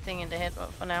see anything in the head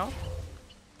for now.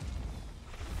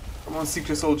 Come on,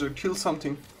 secret soldier, kill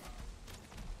something.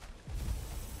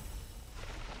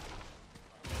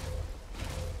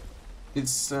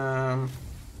 It's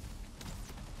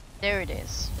There it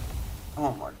is.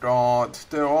 oh my god,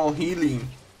 they're all healing.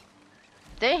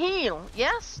 They heal.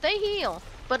 Yes, they heal.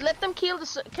 But let them kill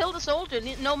the soldier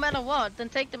no matter what. Then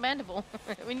take the mandible.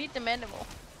 We need the mandible.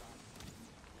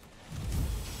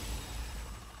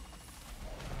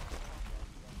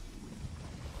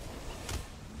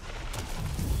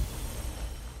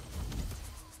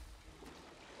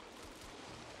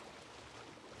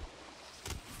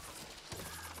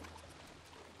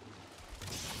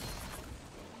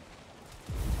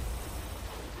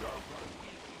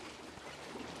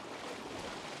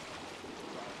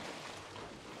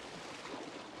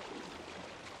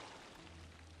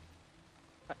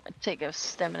 Take a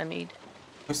stamina mead.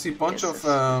 I see a bunch Yes,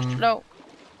 of slow.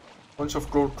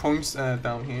 gold coins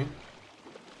down here.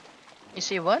 You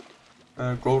see what?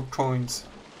 Gold coins.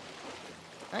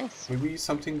 Nice. Maybe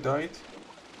something died.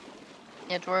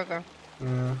 Yeah, Dwarger.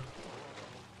 Yeah.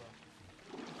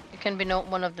 It can be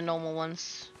one of the normal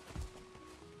ones.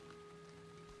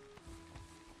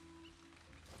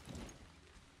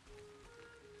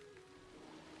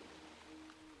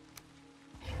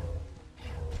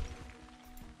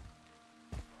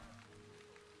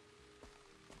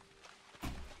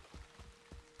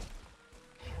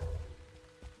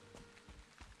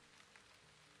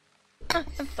 I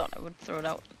thought I would throw it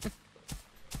out.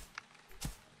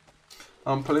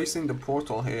 I'm placing the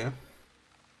portal here.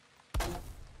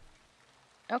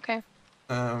 Okay.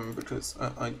 Because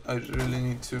I really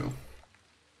need to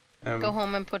Go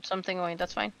home and put something away.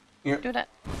 That's fine. yeah. Do that.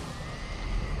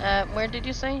 Where did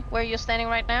you say? Where you're standing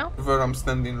right now? Where I'm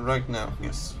standing right now,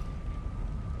 yes.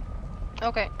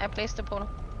 Okay, I placed the portal.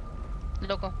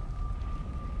 Logo.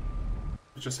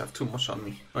 I just have too much on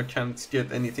me. I can't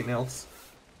get anything else.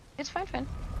 It's fine, Finn.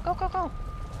 Go, go, go.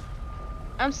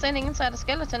 I'm standing inside a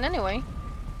skeleton anyway.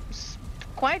 It's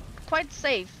quite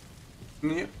safe.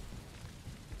 Yeah.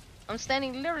 I'm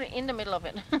standing literally in the middle of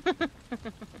it.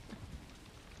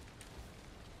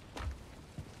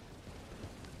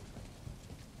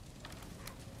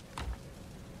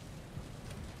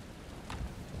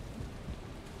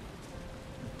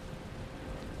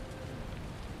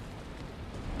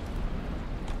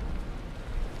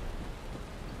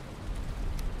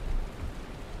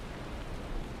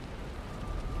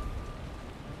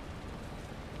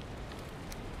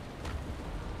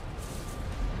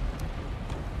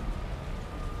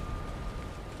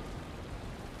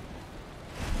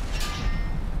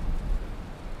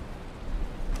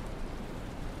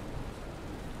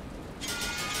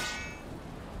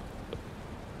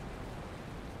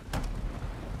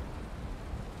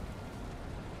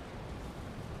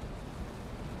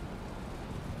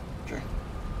 Okay.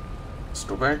 Let's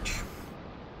go back.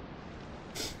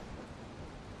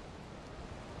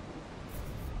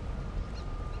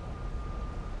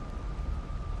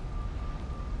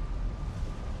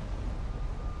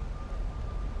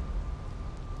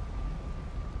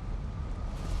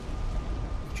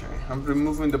 Okay, I'm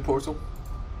removing the portal.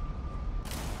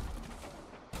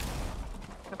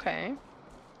 Okay.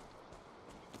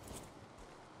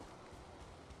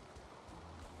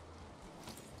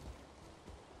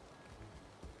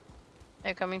 Are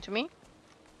you coming to me?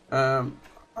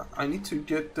 I need to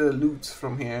get the loot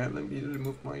from here. Let me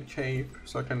remove my cape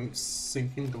so I can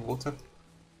sink in the water.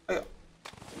 Oh,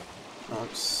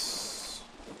 nice.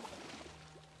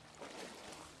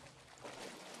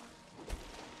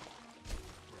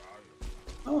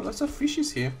 Oh, lots of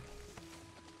fishes here.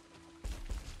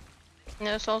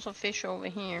 There's also fish over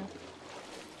here.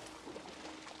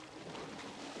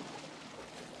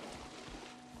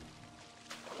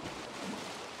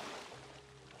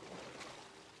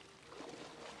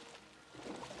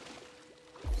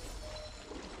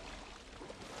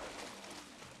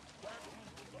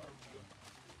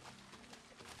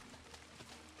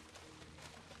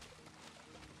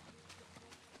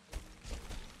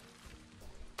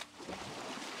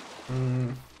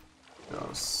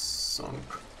 Oh, sunk.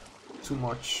 Too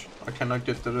much. I cannot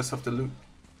get the rest of the loot.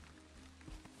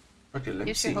 Okay, let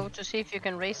me Use your see. hoe to see if you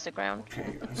can raise the ground.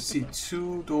 Okay, I see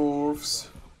 2 dwarves.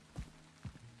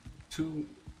 2.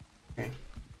 Okay.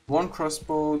 1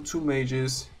 crossbow, 2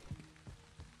 mages.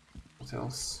 What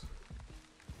else?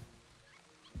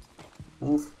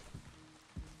 Move.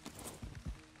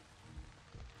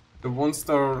 The 1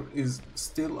 star is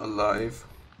still alive.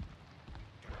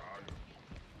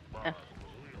 Yeah.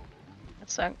 That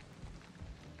sucked.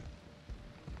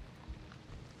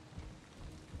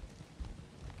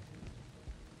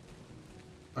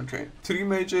 Okay, 3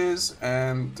 mages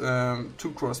and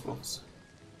 2 crossbows.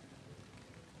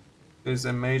 There's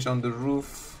a mage on the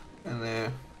roof and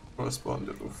a crossbow on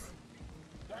the roof.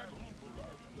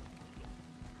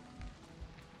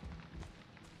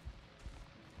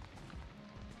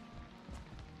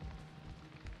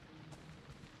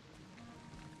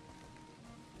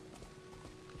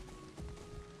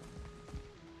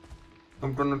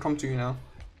 I'm gonna come to you now.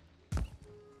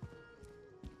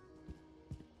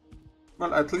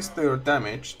 Well, at least they are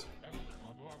damaged.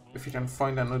 If you can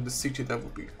find another city, that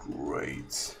would be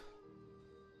great.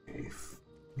 Okay,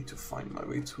 I need to find my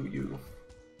way to you.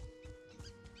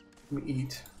 Let me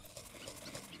eat.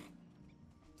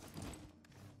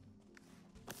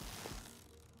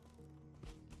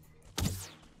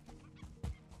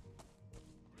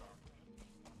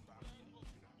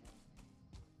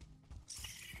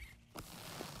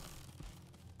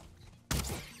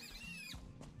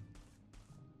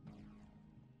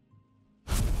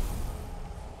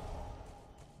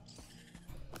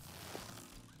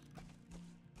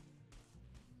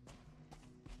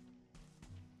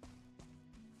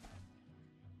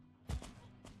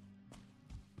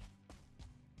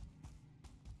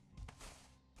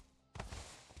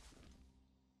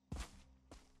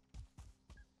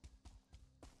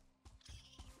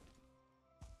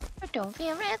 I don't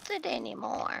feel rested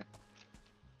anymore.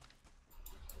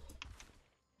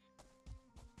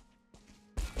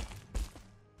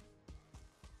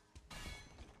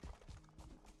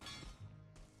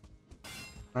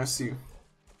 I see you.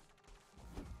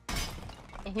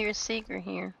 I hear a seeker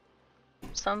here.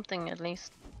 Something at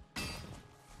least.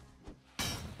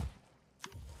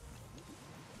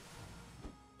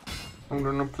 I'm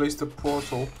gonna place the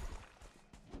portal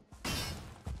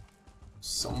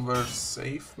somewhere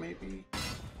safe, maybe?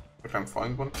 I can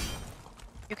find one.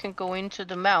 You can go into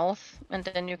the mouth, and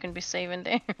then you can be safe in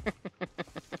there.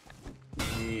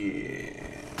 Yeah.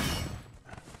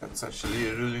 That's actually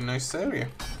a really nice area.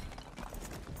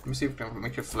 Let me see if I can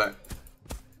make it flat.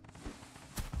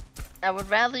 I would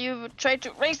rather you try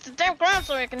to raise the damn ground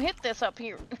so I can hit this up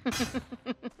here.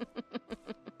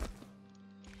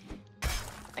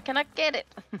 I cannot get it.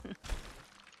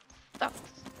 Sucks.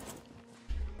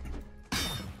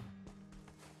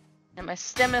 And my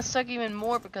stamina suck even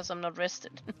more because I'm not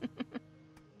rested.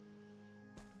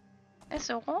 That's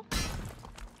so cool.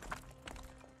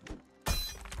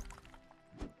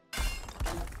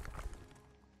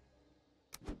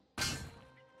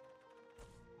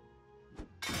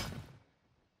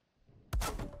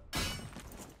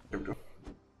 There we go.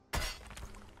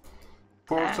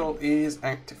 Portal is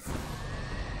active.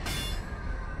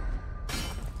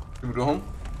 Should we go home?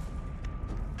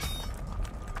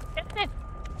 That's it.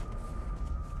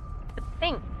 The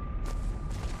thing.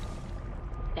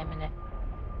 Damn it.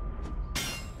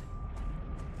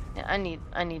 Yeah,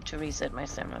 I need to reset my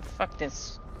stamina. Fuck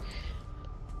this.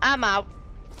 I'm out.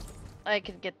 I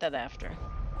can get that after.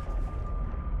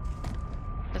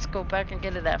 Let's go back and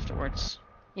get it afterwards.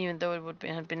 Even though it would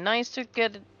have been nice to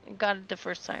got it the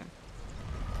first time.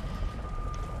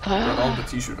 Got all the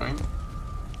t-shirt, right?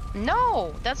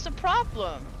 No, that's the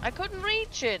problem. I couldn't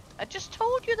reach it. I just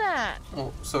told you that.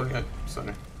 Oh, sorry,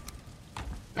 sorry.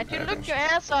 Had you looked your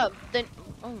ass up, then...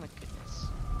 Oh my goodness.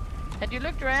 Had you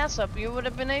looked your ass up, you would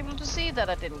have been able to see that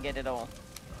I didn't get it all.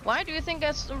 Why do you think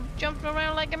I jumped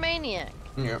around like a maniac?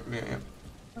 Yeah.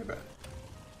 My bad.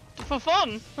 For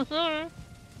fun.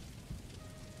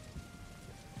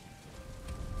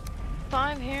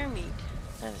 5 hair meat.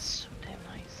 That is so damn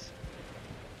nice.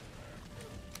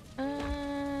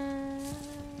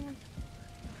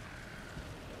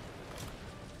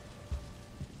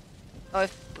 Oh,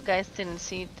 if you guys didn't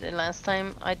see it the last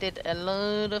time, I did a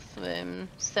lot of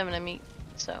stamina meat,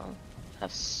 so I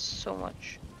have so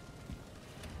much.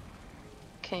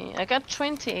 Okay, I got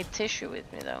 28 tissue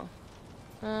with me though.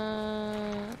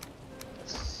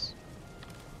 Just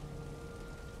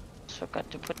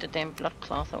forgot to put the damn blood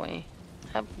cloth away.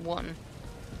 Have one.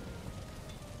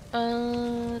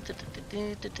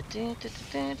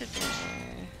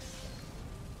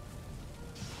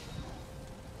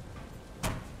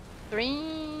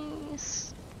 Three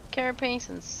carapace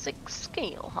and 6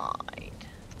 scale hide.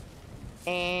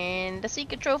 And the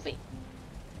secret trophy.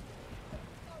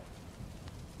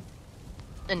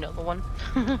 Another one.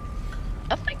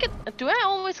 I think it. Do I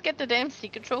always get the damn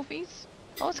secret trophies?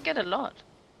 I always get a lot.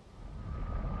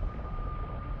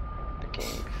 Okay,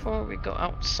 before we go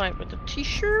outside with the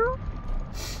t-shirt,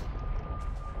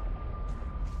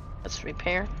 let's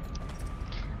repair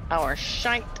our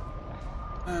shite.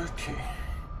 Okay.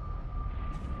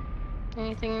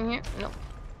 Anything in here? No.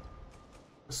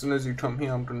 As soon as you come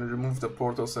here, I'm gonna remove the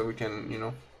portal so we can, you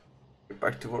know, get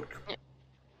back to work. Yeah.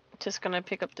 Just gonna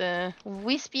pick up the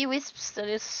wispy wisps that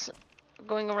is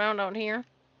going around out here.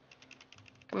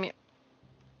 Come here.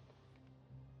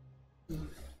 Did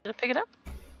I pick it up?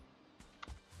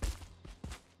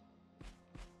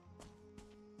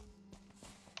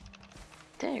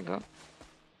 There you go.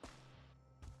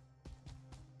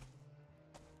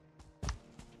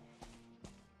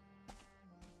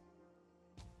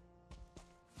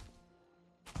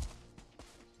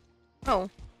 Oh,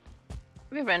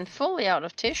 we ran fully out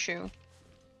of tissue.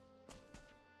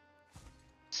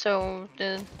 So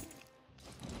the...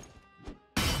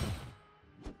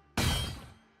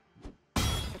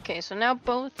 Okay, so now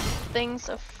both things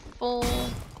are full.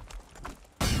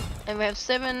 And we have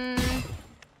 7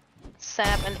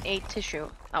 sap and 8 tissue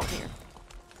out here.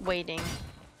 Waiting.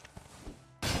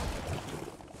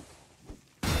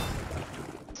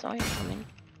 Saw you coming.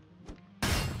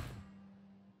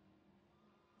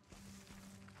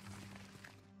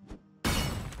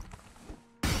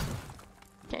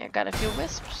 Okay, I got a few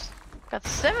wisps. Got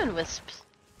 7 wisps.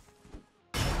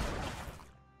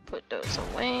 Put those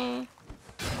away.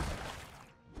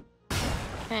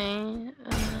 Okay,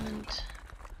 and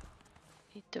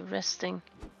need the resting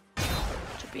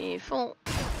to be full.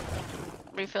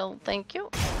 Refill, thank you.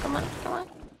 Come on, come on.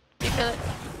 Refill it.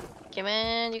 Come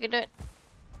on, you can do it.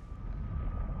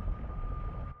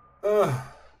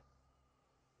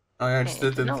 I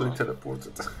accidentally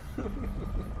teleported.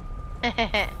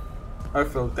 I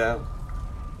fell down.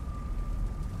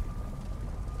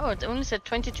 Oh, it only said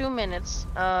 22 minutes.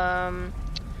 I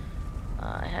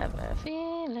have a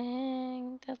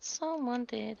feeling that someone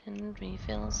didn't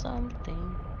refill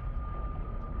something.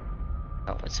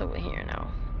 Oh, it's over here now.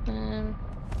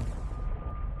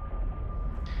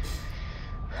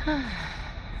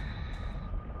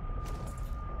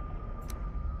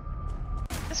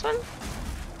 This one?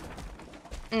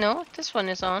 No, this one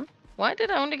is on. Why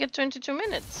did I only get 22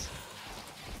 minutes?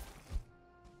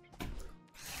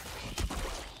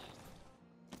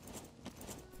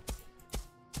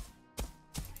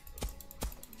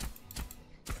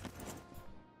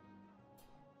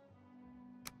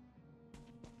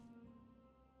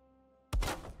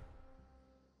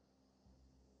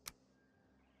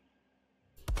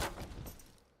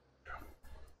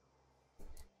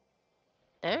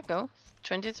 There you go.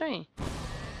 23.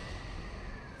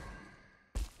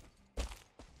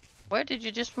 Where did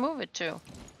you just move it to?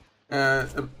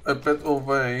 A bit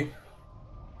away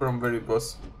from where it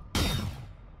was.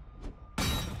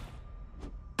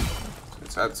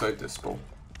 It's outside the skull.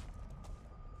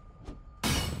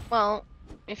 Well,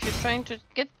 if you're trying to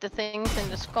get the things in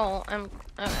the skull,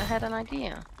 I had an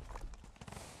idea.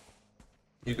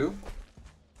 You do?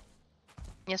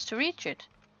 Yes, to reach it.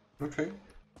 Okay.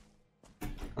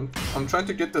 I'm trying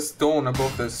to get the stone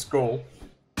above the skull.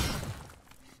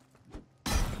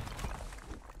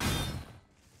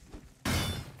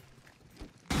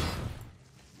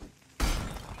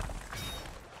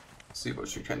 See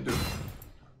what you can do.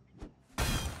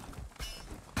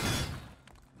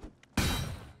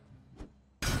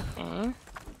 Okay.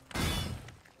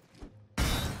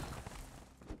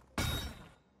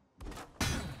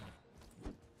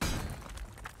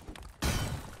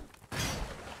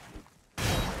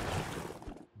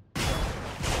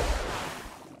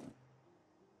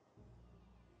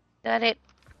 Got it.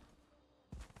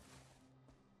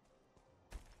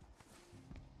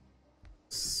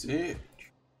 See?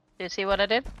 Do you see what I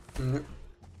did? Mm,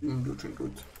 I'm looking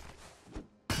good.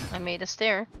 I made a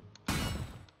stair.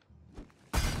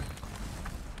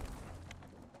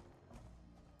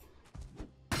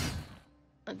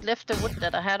 I left the wood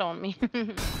that I had on me.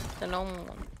 The normal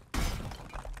one.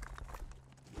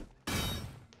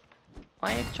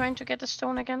 Why are you trying to get the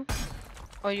stone again?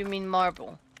 Oh, you mean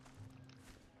marble?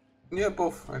 Yeah,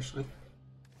 both actually.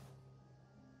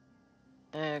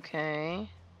 Okay.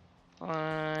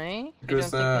 Why?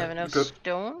 Because, you don't think you have enough because,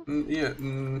 stone? Yeah,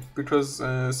 because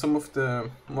some of the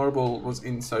marble was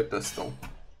inside the stone.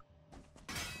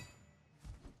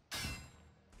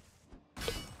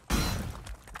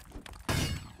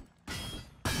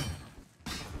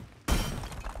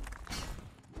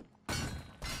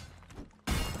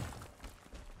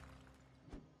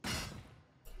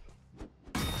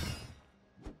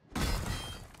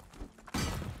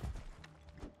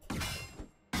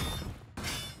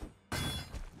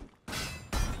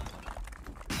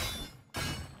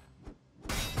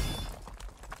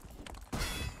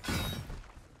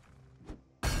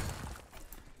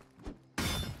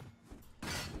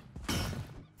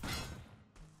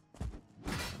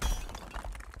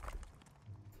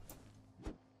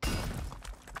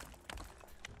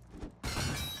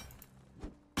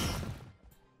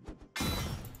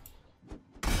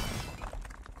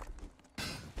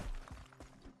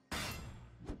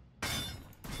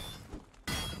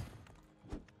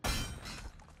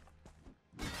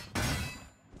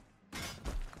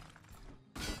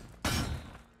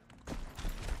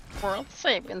 World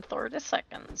save in 30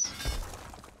 seconds.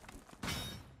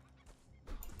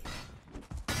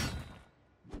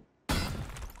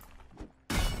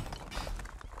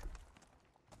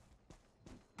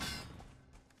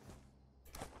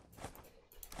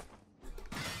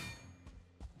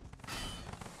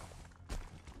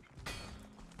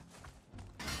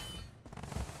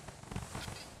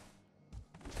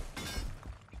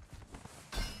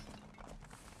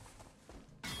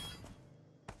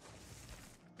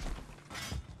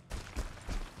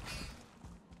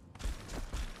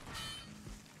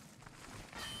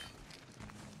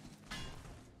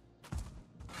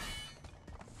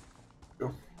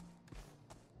 Go.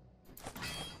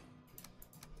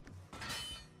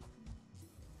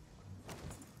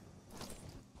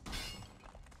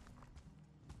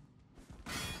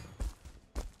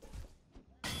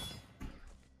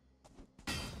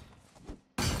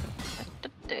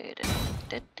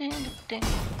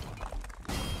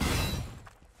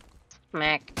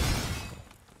 Smack.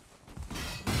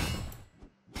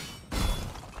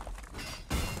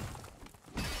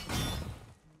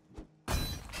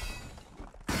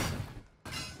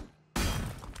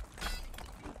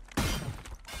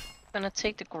 Gonna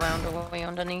take the ground away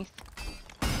underneath,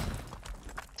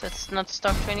 so it's not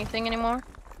stuck to anything anymore.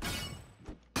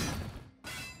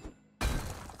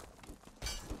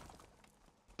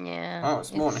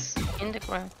 it's morning. It's in the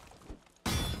ground.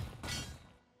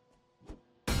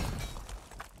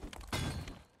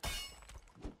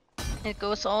 It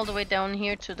goes all the way down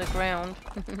here to the ground.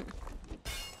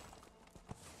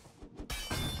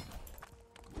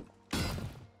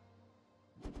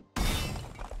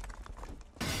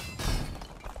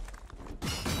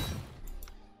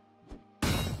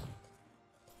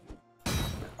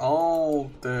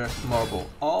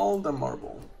 All the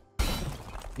marble.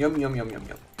 Yum yum yum yum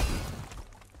yum.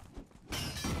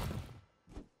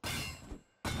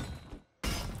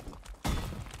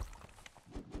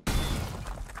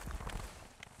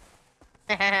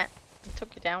 It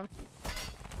took you down.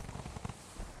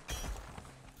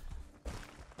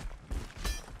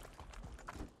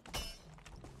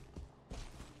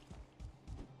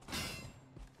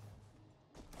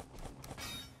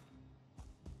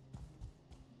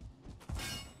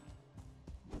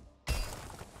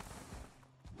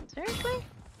 Seriously?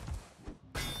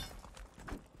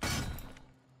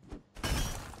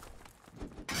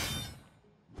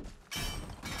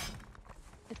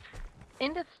 It's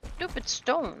in the stupid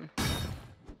stone.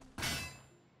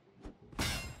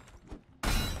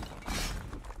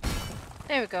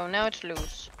 There we go, now it's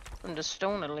loose. From the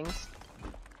stone at least.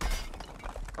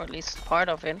 Or at least part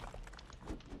of it.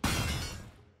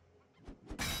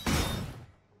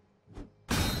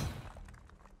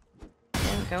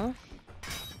 There we go.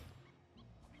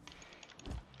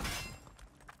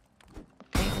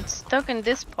 Okay, it's stuck in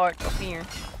this part of here.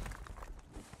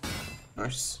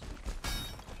 Nice.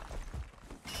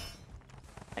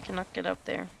 I cannot get up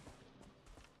there.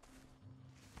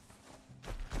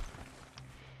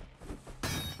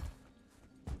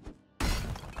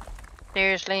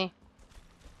 Seriously?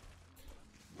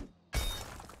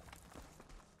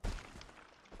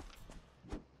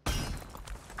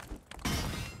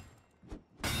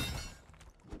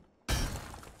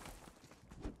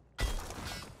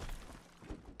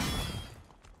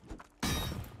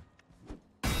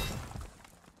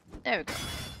 There we go.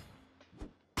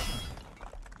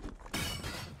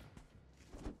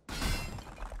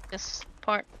 This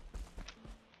part.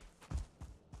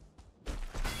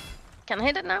 Can I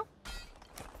hit it now?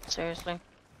 Seriously.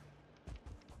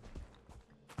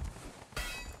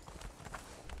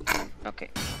 Okay.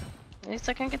 At least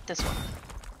I can get this one.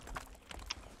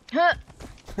 Huh!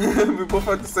 We both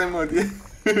had the same idea.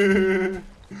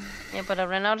 Yeah, but I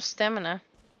ran out of stamina.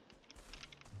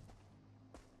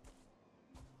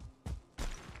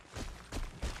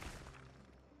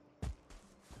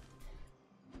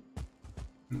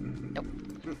 Nope.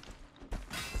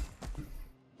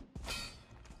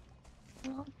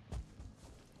 No.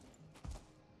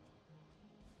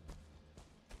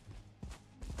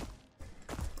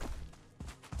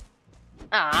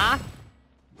 Ah!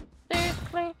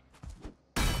 Seriously?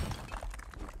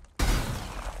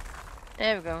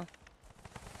 There we go.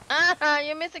 Ah!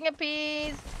 You're missing a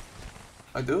piece!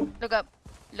 I do? Look up.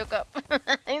 Look up.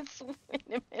 It's in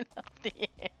the middle of the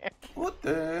air. What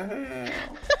the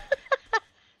hell?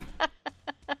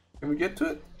 Can we get to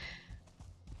it?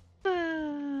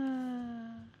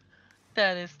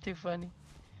 That is too funny.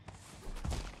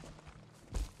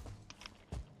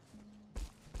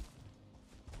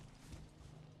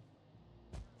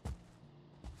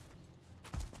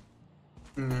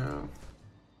 No.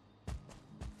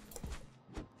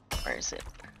 Where is it?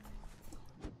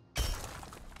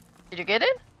 Did you get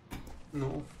it?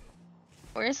 No.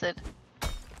 Where is it?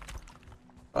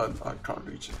 I can't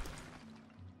reach it.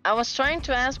 I was trying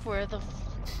to ask where the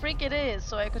freak it is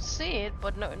so I could see it,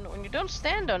 but no, you don't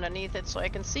stand underneath it so I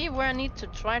can see where I need to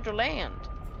try to land.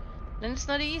 Then it's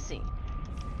not easy.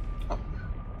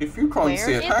 If you can't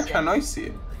see it, how can I see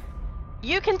it?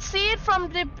 You can see it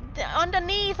from the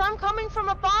underneath. I'm coming from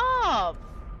above.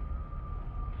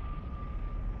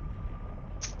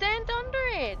 Stand under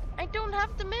it. I don't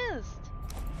have the mist.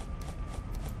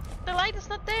 The light is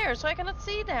not there, so I cannot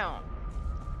see down.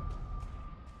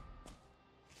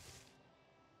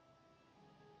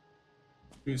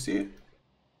 Do you see it?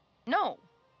 No.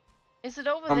 Is it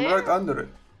over I'm there? right under it.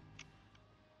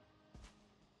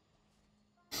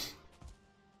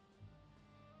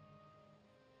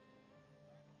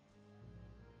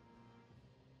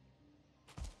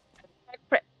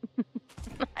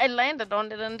 I landed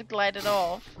on it and glided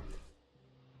off.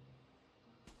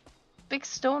 Big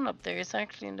stone up there is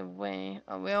actually in the way.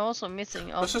 We're also missing.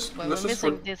 Let's just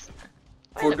This.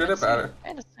 Forget about it.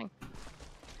 Wait a second.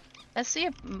 I see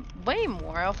way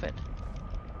more of it.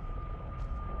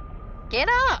 Get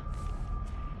up!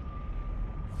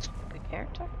 Stupid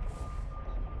character.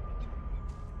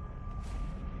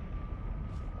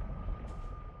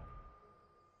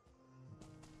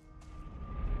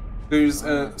 There's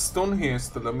a stone here,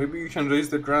 Stella. Maybe you can raise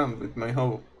the ground with my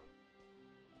hoe.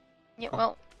 Yeah,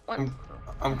 well, what?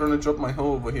 I'm gonna drop my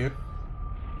hoe over here.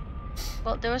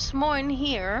 Well, there was more in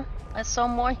here. I saw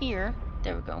more here.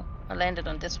 There we go. I landed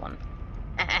on this one.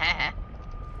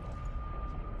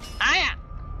 Hiya!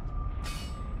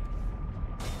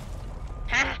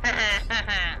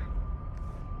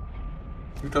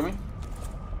 You coming?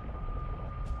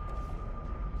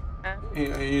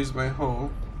 Here, I use my hoe.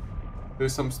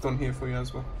 There's some stone here for you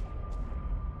as well.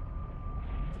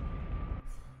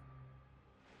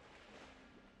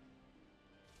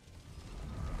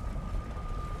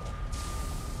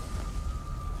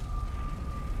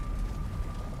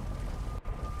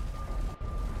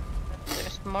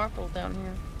 There's marble down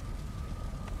here.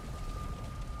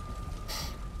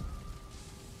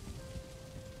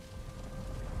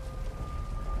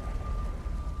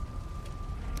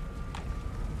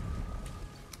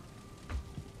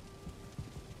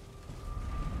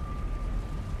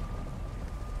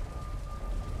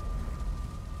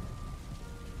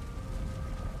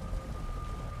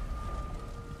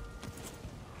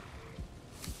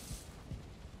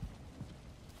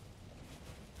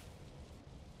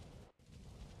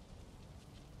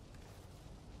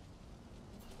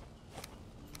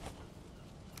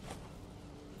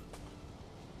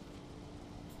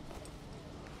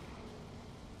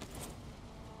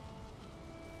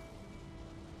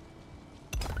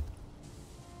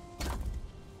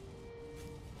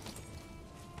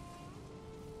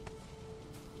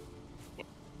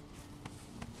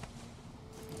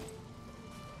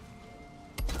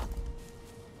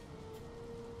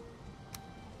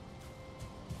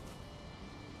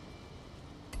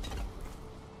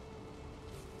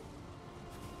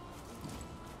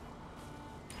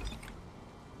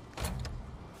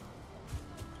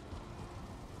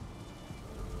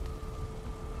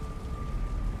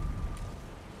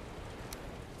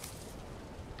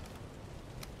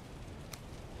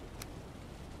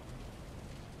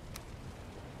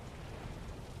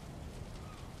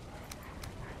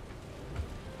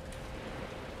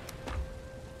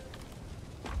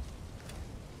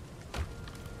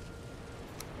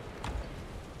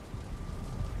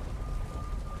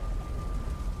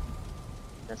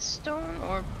 That's stone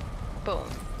or bone?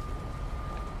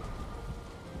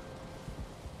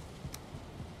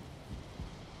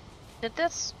 Did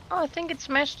this? Oh, I think it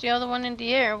smashed the other one in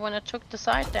the air when I took the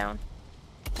side down.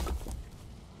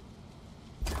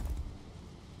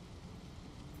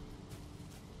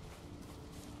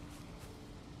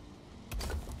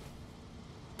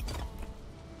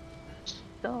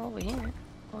 Still over here.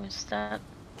 Or is that?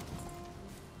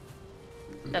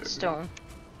 That's stone.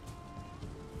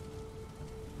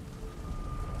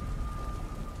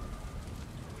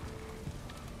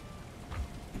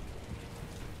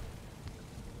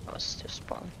 Oh, it's just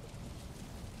bone.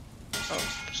 Oh,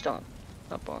 stone,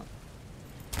 not bone.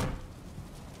 Do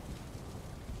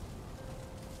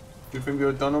you think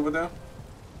you're done over there?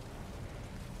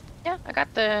 Yeah, I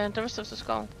got the rest of the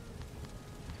skull.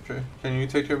 Okay. Can you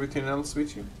take everything else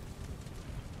with you?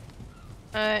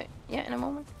 Yeah, in a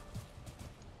moment.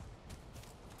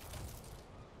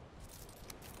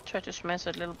 Try to smash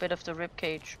a little bit of the rib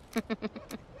cage.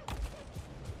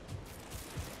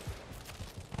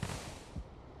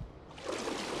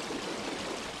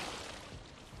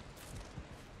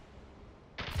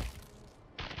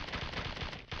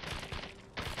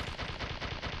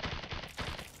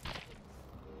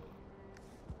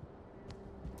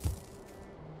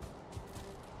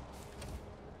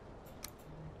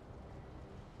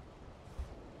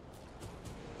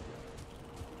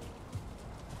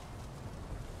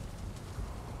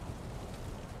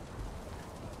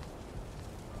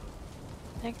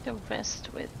 Take the rest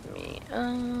with me.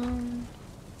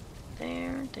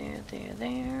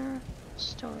 There.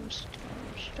 Stone.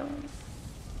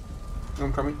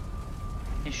 I'm coming.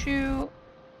 Issue.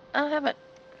 I'll have it.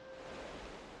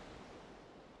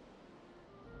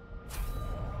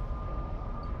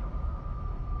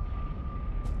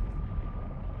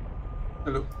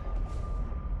 Hello.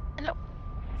 Hello.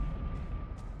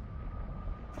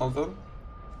 All done?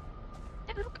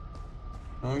 Take a look.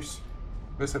 Nice.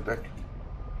 Let's head back.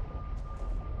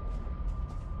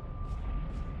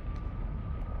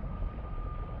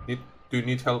 Do you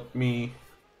need help me?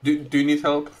 Do you need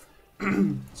help?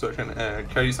 So I can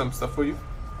carry some stuff for you?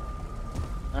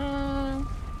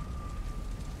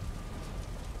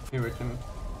 Here, I can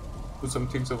put some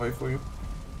things away for you.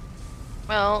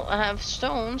 Well, I have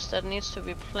stones that needs to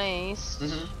be placed.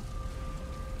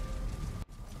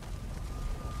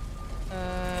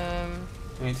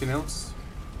 Anything else?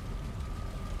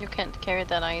 You can't carry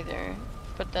that either,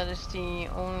 but that is the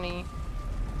only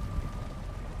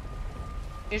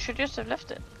You should just have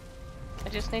left it. I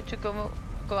just need to go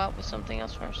out with something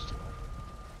else first.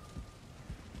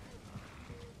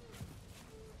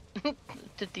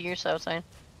 The deer's outside.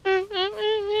 Okay.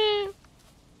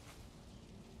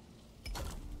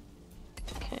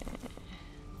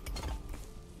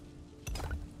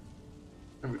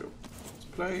 There we go. It's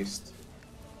placed.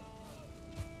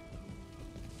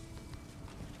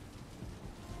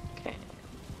 Okay.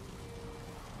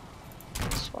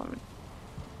 This one.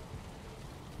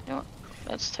 You know what?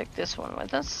 Let's take this one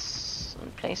with us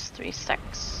and place 3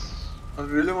 stacks. I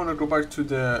really want to go back to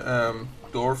the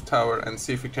dwarf tower and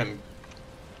see if we can,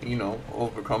 you know,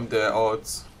 overcome the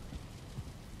odds.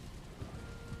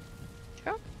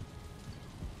 Sure.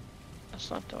 That's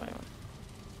not the right one.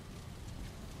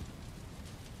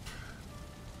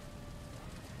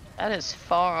 That is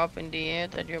far up in the air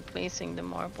that you're placing the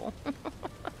marble.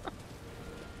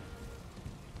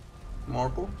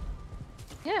 Marble?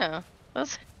 Yeah,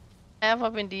 that's half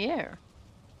up in the air.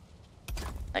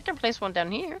 I can place one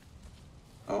down here.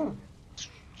 Oh,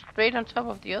 Straight on top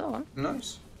of the other one.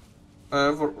 nice.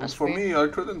 That's For weird. me, I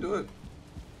couldn't do it.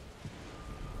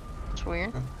 It's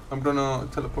weird. I'm gonna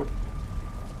teleport.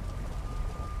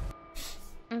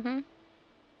 Mm-hmm.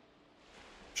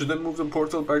 Should I move the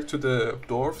portal back to the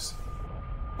dwarves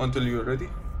until you're ready?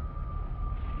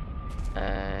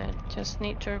 Just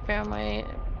need to repair my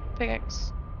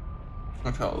pickaxe.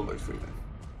 Okay, I'll wait for you then.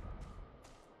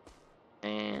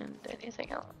 And anything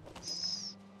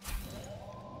else?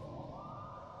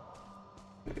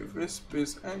 The wisp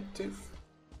is active.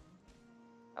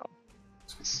 Oh.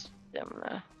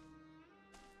 Stamina.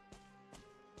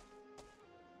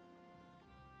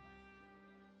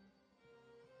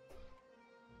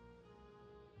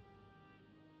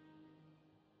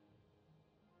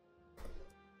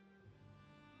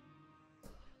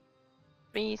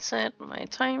 Reset my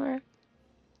timer.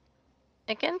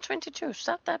 Again, 22.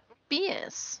 Stop that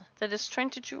BS. That is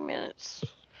 22 minutes.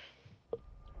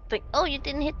 Like, oh, you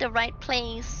didn't hit the right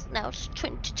place. Now it's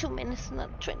 22 minutes,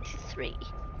 not 23.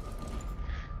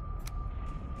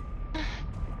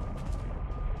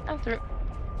 I'm through.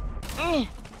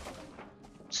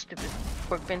 Stupid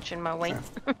workbench in my way.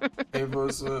 It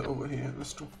was over here.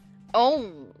 Let's do. Oh.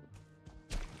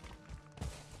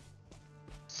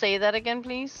 Say that again,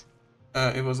 please.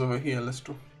 It was over here. Let's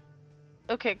do.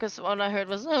 Okay, because what I heard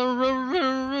was.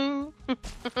 Oh,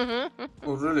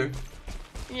 Oh, really?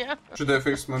 yeah. Should I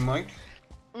fix my mic?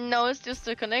 No, it's just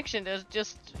the connection. There's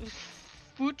just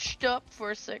fooched up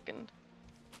for a second.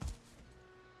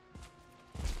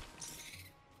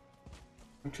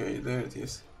 Okay, there it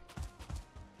is.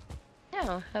 Yeah,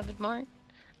 I'll have it marked.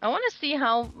 I want to see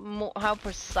how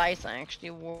precise I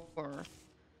actually were.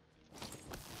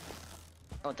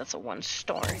 Oh, that's a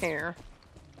 1-star here.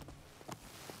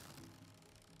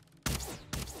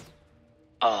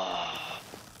 Oh,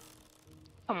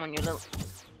 come on, you little.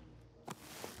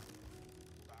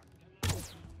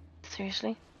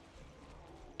 Seriously?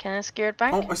 Can I scare it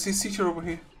back? Oh, I see Seeker over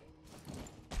here.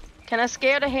 Can I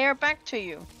scare the hair back to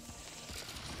you?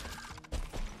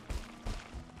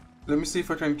 Let me see if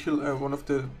I can kill one of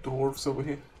the dwarves over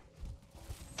here.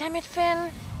 Damn it,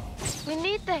 Finn! We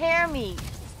need the hair meat.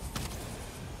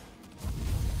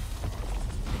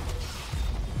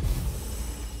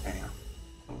 Damn,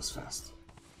 that was fast.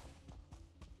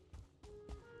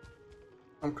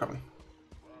 I'm coming.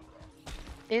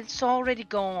 It's already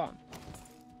gone.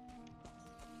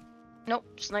 Nope,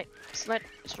 snipe, it's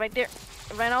right there.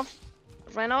 It ran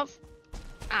off.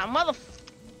 Ah, mother.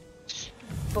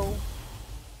 Bull.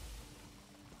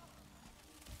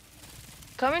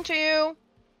 Coming to you.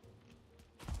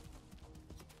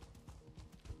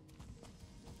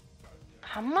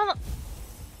 Ah, mother.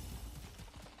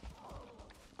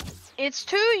 It's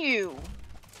to you.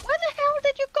 Where the hell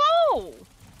did you go?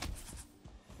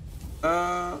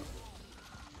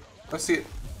 I see it.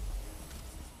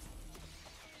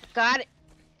 Got it.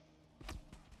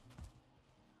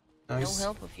 Nice. No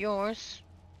help of yours.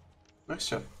 Nice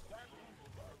job.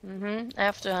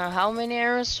 After how many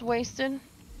arrows wasted?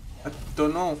 I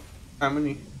don't know how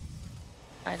many.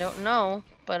 I don't know,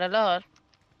 but a lot.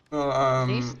 Well, At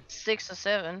least 6 or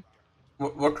 7.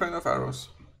 what kind of arrows?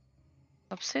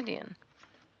 Obsidian.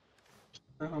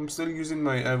 I'm still using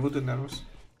my wooden arrows.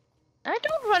 I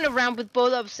don't run around with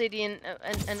both obsidian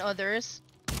and others.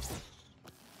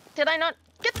 Did I not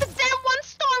get the damn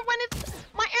 1-star when it's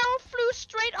my arrow flew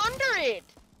straight under it?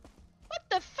 What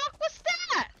the fuck was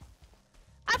that?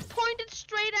 I pointed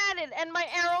straight at it and my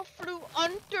arrow flew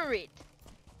under it.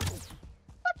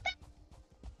 What the?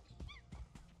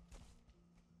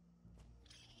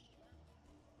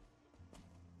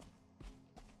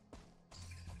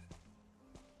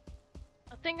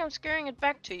 think I'm scaring it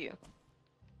back to you.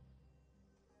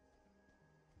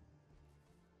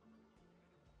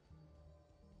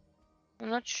 I'm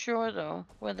not sure though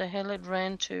where the hell it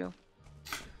ran to.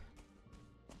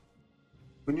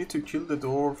 We need to kill the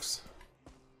dwarves.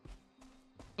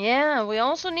 Yeah, we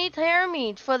also need hair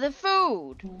meat for the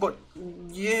food. But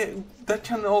yeah, that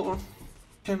can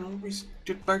always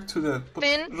get back to that. But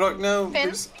Finn, right now Finn.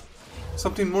 there's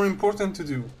something more important to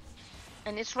do.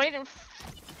 And it's right in.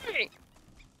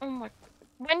 Oh my!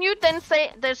 When you then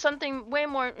say there's something way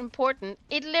more important,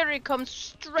 it literally comes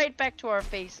straight back to our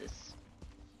faces.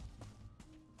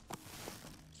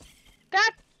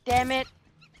 God damn it!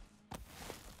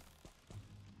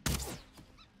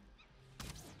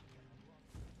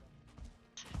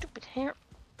 Stupid hair.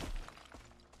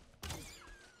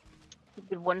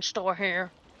 Stupid one-star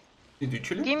hair. Did you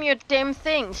kill it? Give me your damn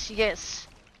things, yes.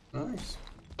 Nice.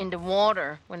 In the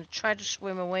water when it tried to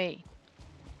swim away.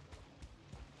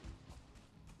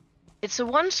 It's a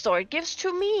one-star. It gives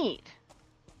 2 meat.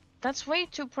 That's way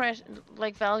too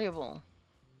valuable.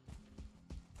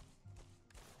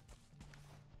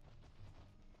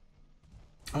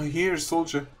 I hear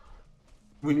soldier.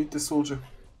 We need the soldier.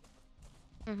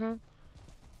 Mm-hmm.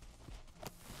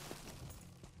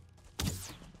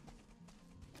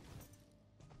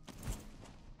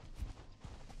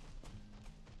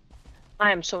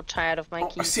 I am so tired of my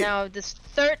keys now. This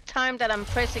 3rd time that I'm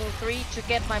pressing 3 to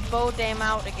get my bow dam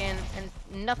out again, and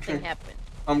nothing happened.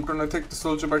 I'm gonna take the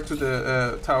soldier back to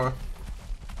the tower.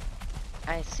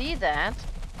 I see that.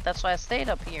 That's why I stayed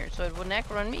up here, so it wouldn't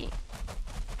aggro on me.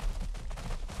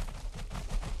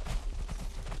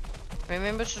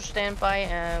 Remember to stand by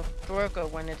a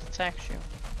Dwargo when it attacks you.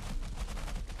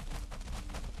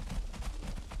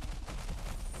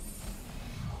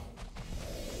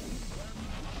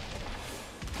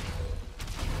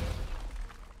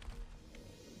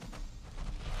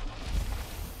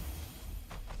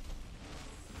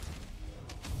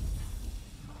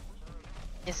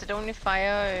 Is it only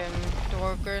fire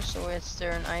Dwargers, or is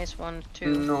there an ice one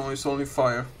too? No, it's only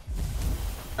fire.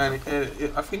 And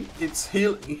I think it's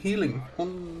healing.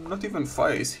 Not even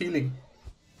fire, it's healing.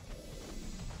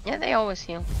 Yeah, they always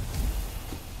heal.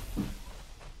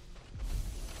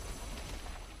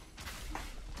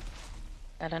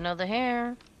 Got another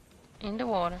hair in the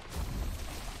water.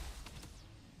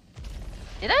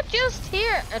 Did I just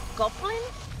hear a goblin?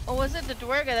 Or was it the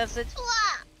Dwarga that said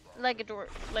like a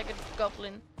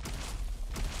goblin?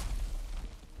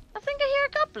 I think I hear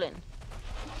a goblin.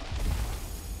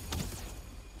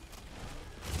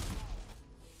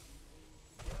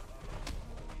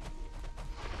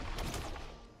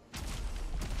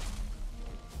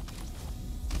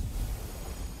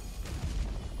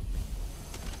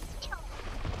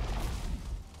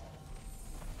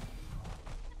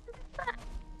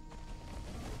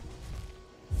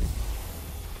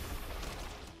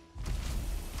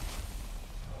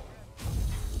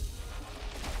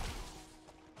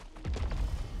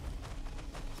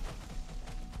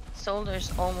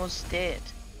 Soldier's almost dead.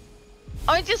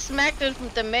 Oh, I just smacked it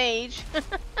with the mage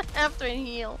after it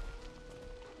healed.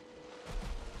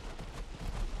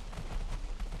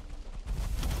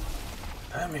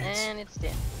 Damn it. And it's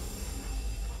dead.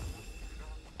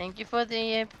 Thank you for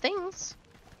the things.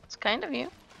 It's kind of you.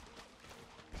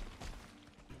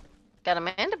 Got a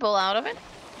mandible out of it.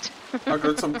 I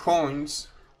got some coins.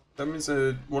 That means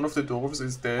one of the dwarves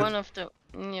is dead. One of the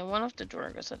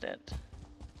dwarves are dead.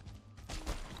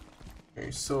 Okay,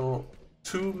 so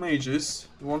 2 mages,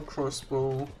 1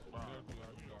 crossbow.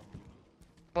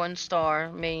 1 star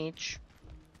mage.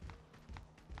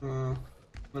 Let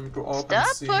me go up Stop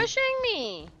and see. pushing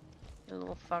me, you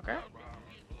little fucker.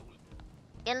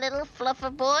 You little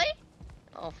fluffer boy.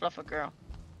 Oh, fluffer girl.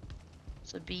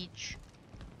 It's a beach.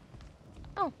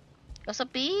 Oh, there's a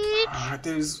beach.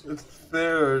 There's a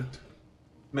 3rd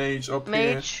mage up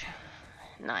Mage.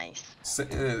 Nice.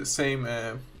 here. Same.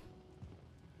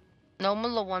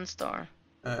 Normal or 1 star?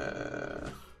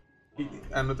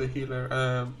 Another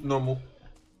healer. Normal.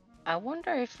 I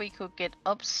wonder if we could get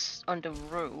up on the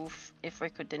roof, if we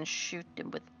could then shoot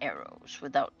them with arrows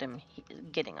without them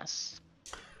getting us.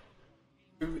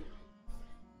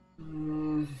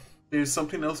 There's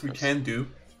something else we can do.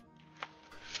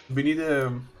 We need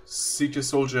a seeker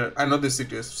soldier, another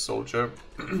seeker soldier,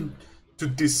 to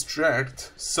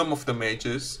distract some of the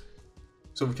mages,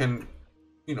 so we can,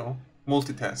 you know,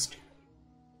 multitask.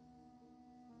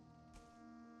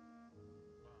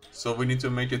 So we need to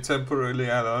make a temporary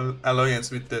alliance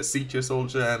with the seeker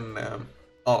soldier and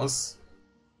us.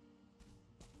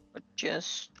 But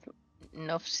just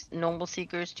enough normal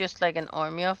seekers, just like an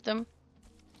army of them.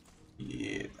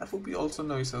 Yeah, that would be also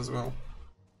nice as well.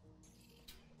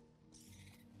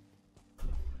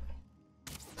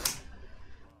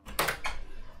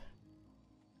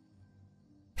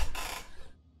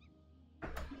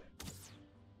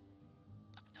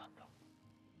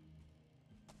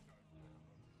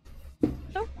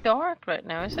 dark right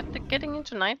now. Is it getting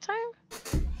into nighttime?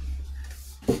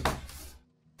 I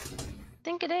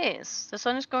think it is. The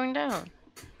sun is going down.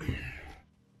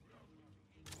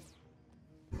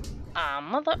 Ah,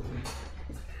 mother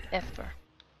effer.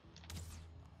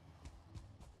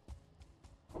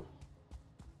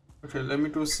 Okay, let me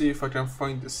go see if I can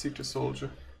find the secret soldier.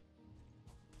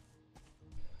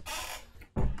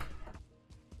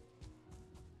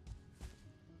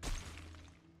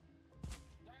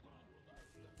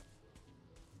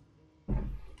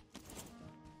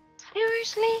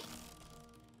 Seriously?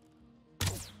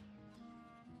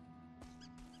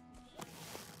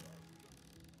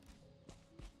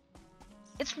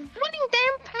 It's running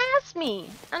damn past me,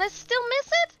 and I still miss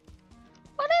it?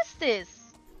 What is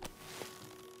this?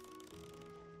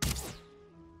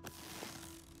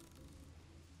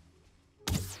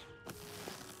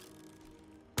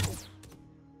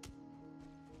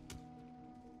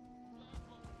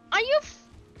 Are you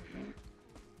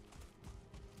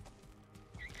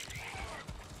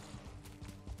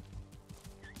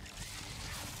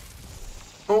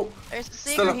Oh, There's a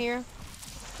seeker Stella. here.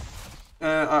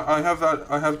 I have that.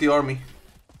 I have the army.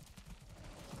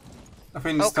 I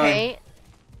think it's Okay.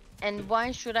 And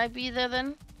why should I be there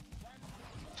then?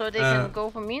 So they can go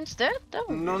for me instead? That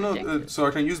would time. be No, ridiculous. so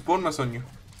I can use bone mass on you.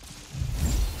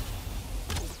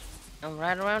 I'm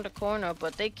right around the corner,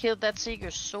 but they killed that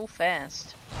seeker so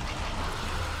fast.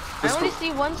 Let's I only go.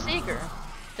 see one seeker.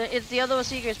 It's the other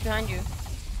seeker is behind you.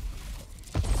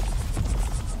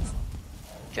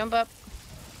 Jump up.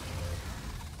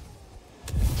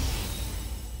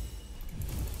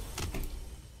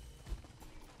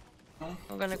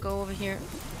 I'm gonna go over here.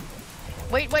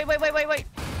 Wait.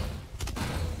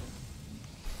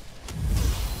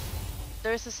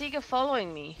 There's a seeker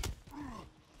following me.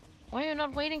 Why are you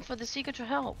not waiting for the seeker to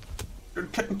help?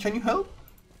 Can you help?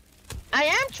 I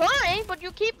am trying, but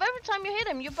you keep, every time you hit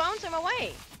him, you bounce him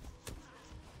away.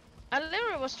 I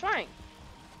literally was trying.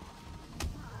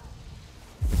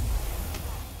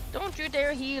 Don't you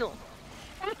dare heal.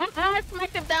 I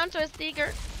smacked him down to a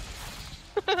seeker.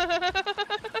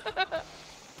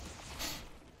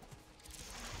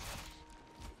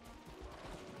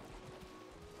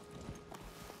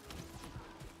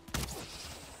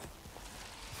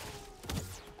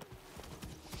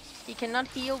 He cannot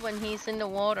heal when he's in the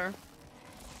water.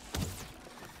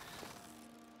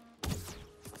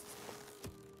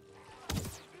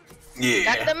 Yeah.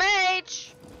 Got the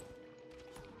mage!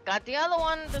 Got the other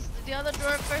one, the other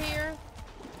dwarf right here.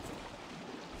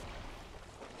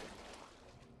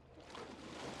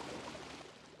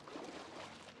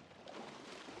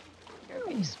 Here,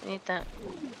 please, we need that.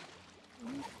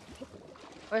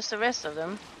 Where's the rest of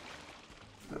them?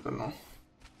 I don't know.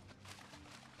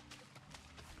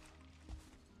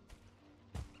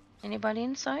 Anybody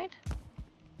inside?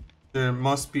 There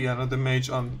must be another mage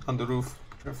on the roof.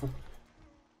 Careful.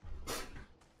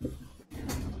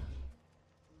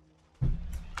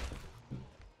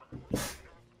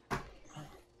 I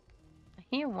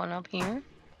hear one up here.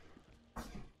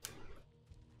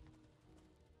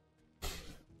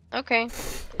 Okay.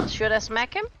 Should I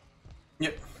smack him?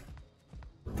 Yep.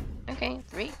 Okay,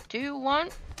 3, 2, 1.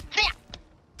 Hiya!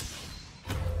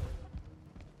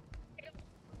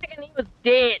 He was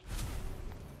dead.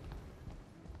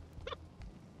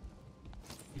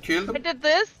 You killed I him? did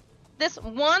this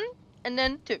 1, and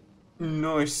then 2.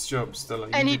 Nice job, Stella.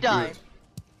 You And he did good. died.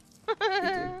 You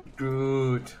did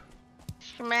good.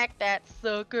 Smack that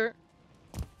sucker.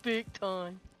 Big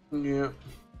time. Yeah.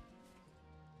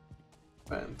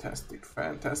 Fantastic,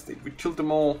 fantastic. We killed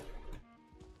them all.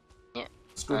 Yeah.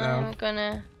 Let's go I'm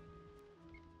down.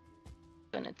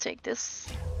 gonna take this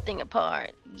thing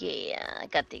apart. Yeah, I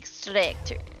got the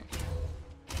extractor.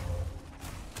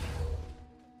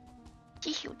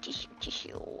 Tissue.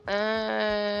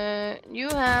 You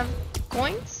have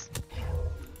coins?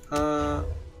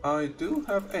 I do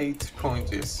have 8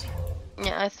 coins.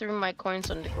 Yeah, I threw my coins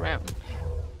on the ground.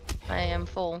 I am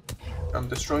full. I'm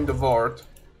destroying the ward.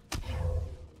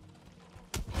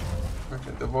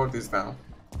 Okay, the ward is down.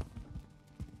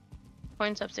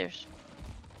 Coins upstairs.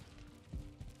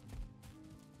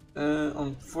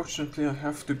 Unfortunately, I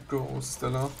have to go,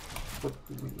 Stella. But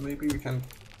maybe we can. do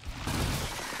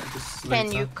this Can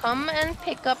later. you come and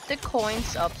pick up the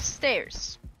coins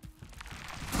upstairs?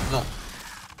 No.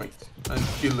 Wait. And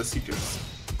kill the seekers.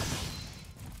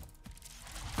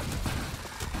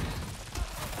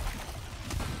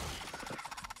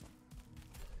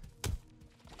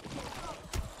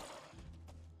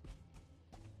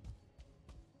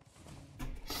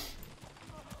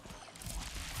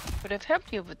 Would have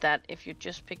helped you with that if you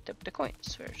just picked up the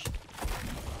coins first.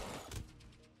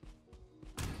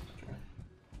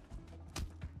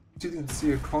 Didn't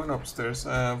see a coin upstairs.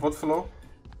 What floor?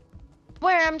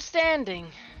 Where I'm standing.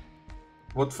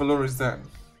 What floor is that?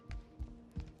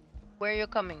 Where you're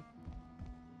coming.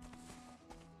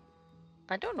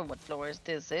 I don't know what floor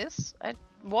this is. I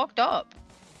walked up.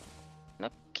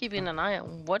 Not keeping an eye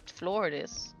on what floor it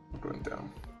is. I'm going down.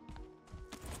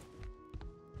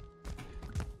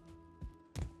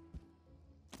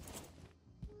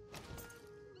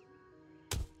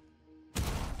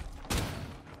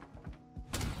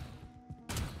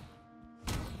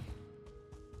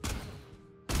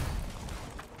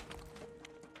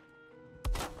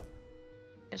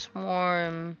 It's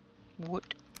more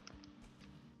wood.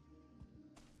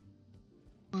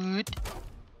 Wood.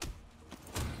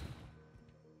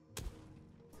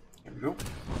 Here we go.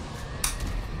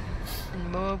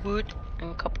 And more wood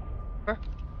and copper.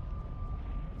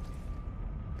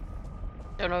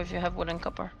 Don't know if you have wood and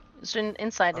copper. It's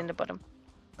inside in the bottom.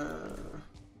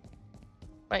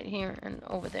 Right here and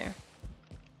over there.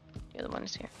 The other one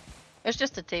is here. It's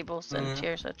just the tables and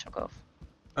chairs I took off.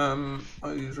 I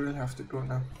really have to go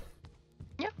now.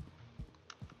 Yeah.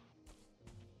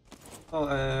 Well,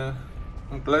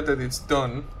 I'm glad that it's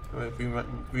done.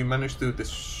 We managed to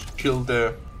kill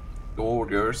the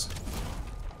warriors.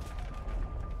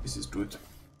 This is good.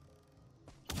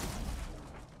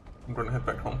 I'm gonna head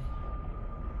back home.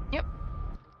 Yep.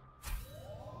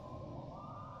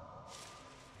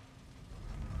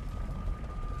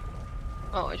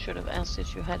 Oh, I should have asked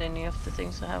if you had any of the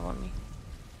things I have on me.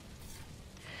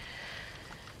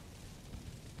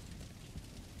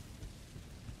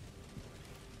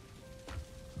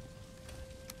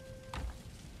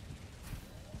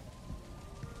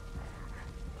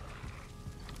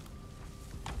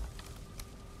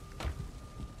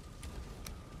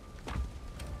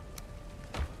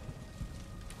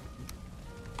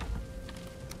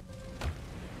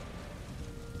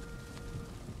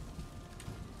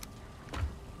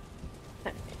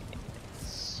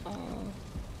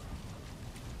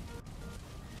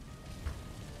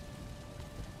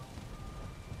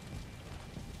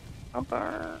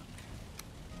 Upper.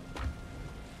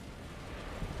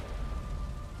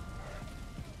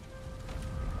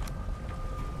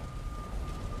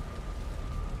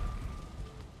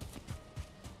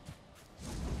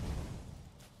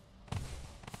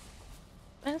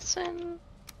 Medicine.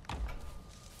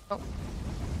 Oh.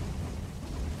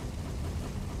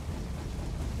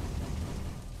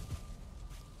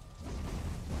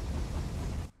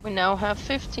 We now have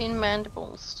 15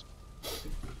 mandibles.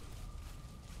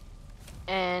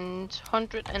 And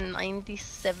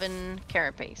 197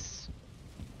 carapace.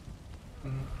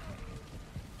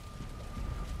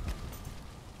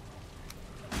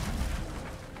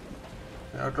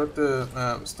 Yeah, I got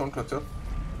the stone cutter.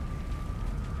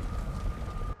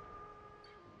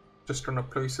 Just gonna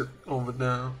place it over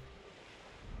there.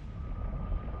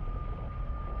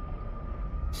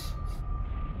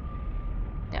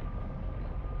 Yeah.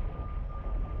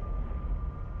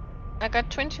 I got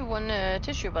 21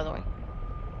 tissue, by the way.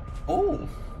 Oh,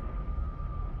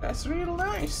 that's real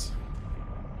nice.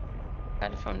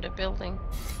 Got it from the building.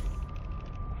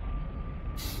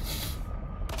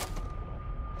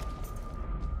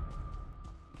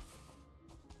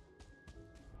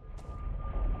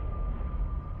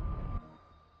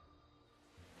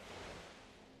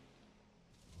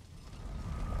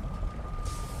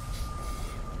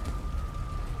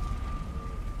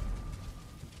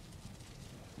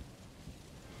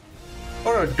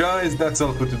 Alright guys, that's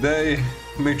all for today.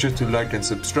 Make sure to like and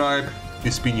subscribe.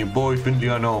 It's been your boy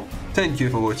Finliano. Thank you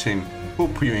for watching.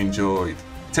 Hope you enjoyed.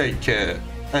 Take care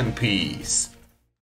and peace.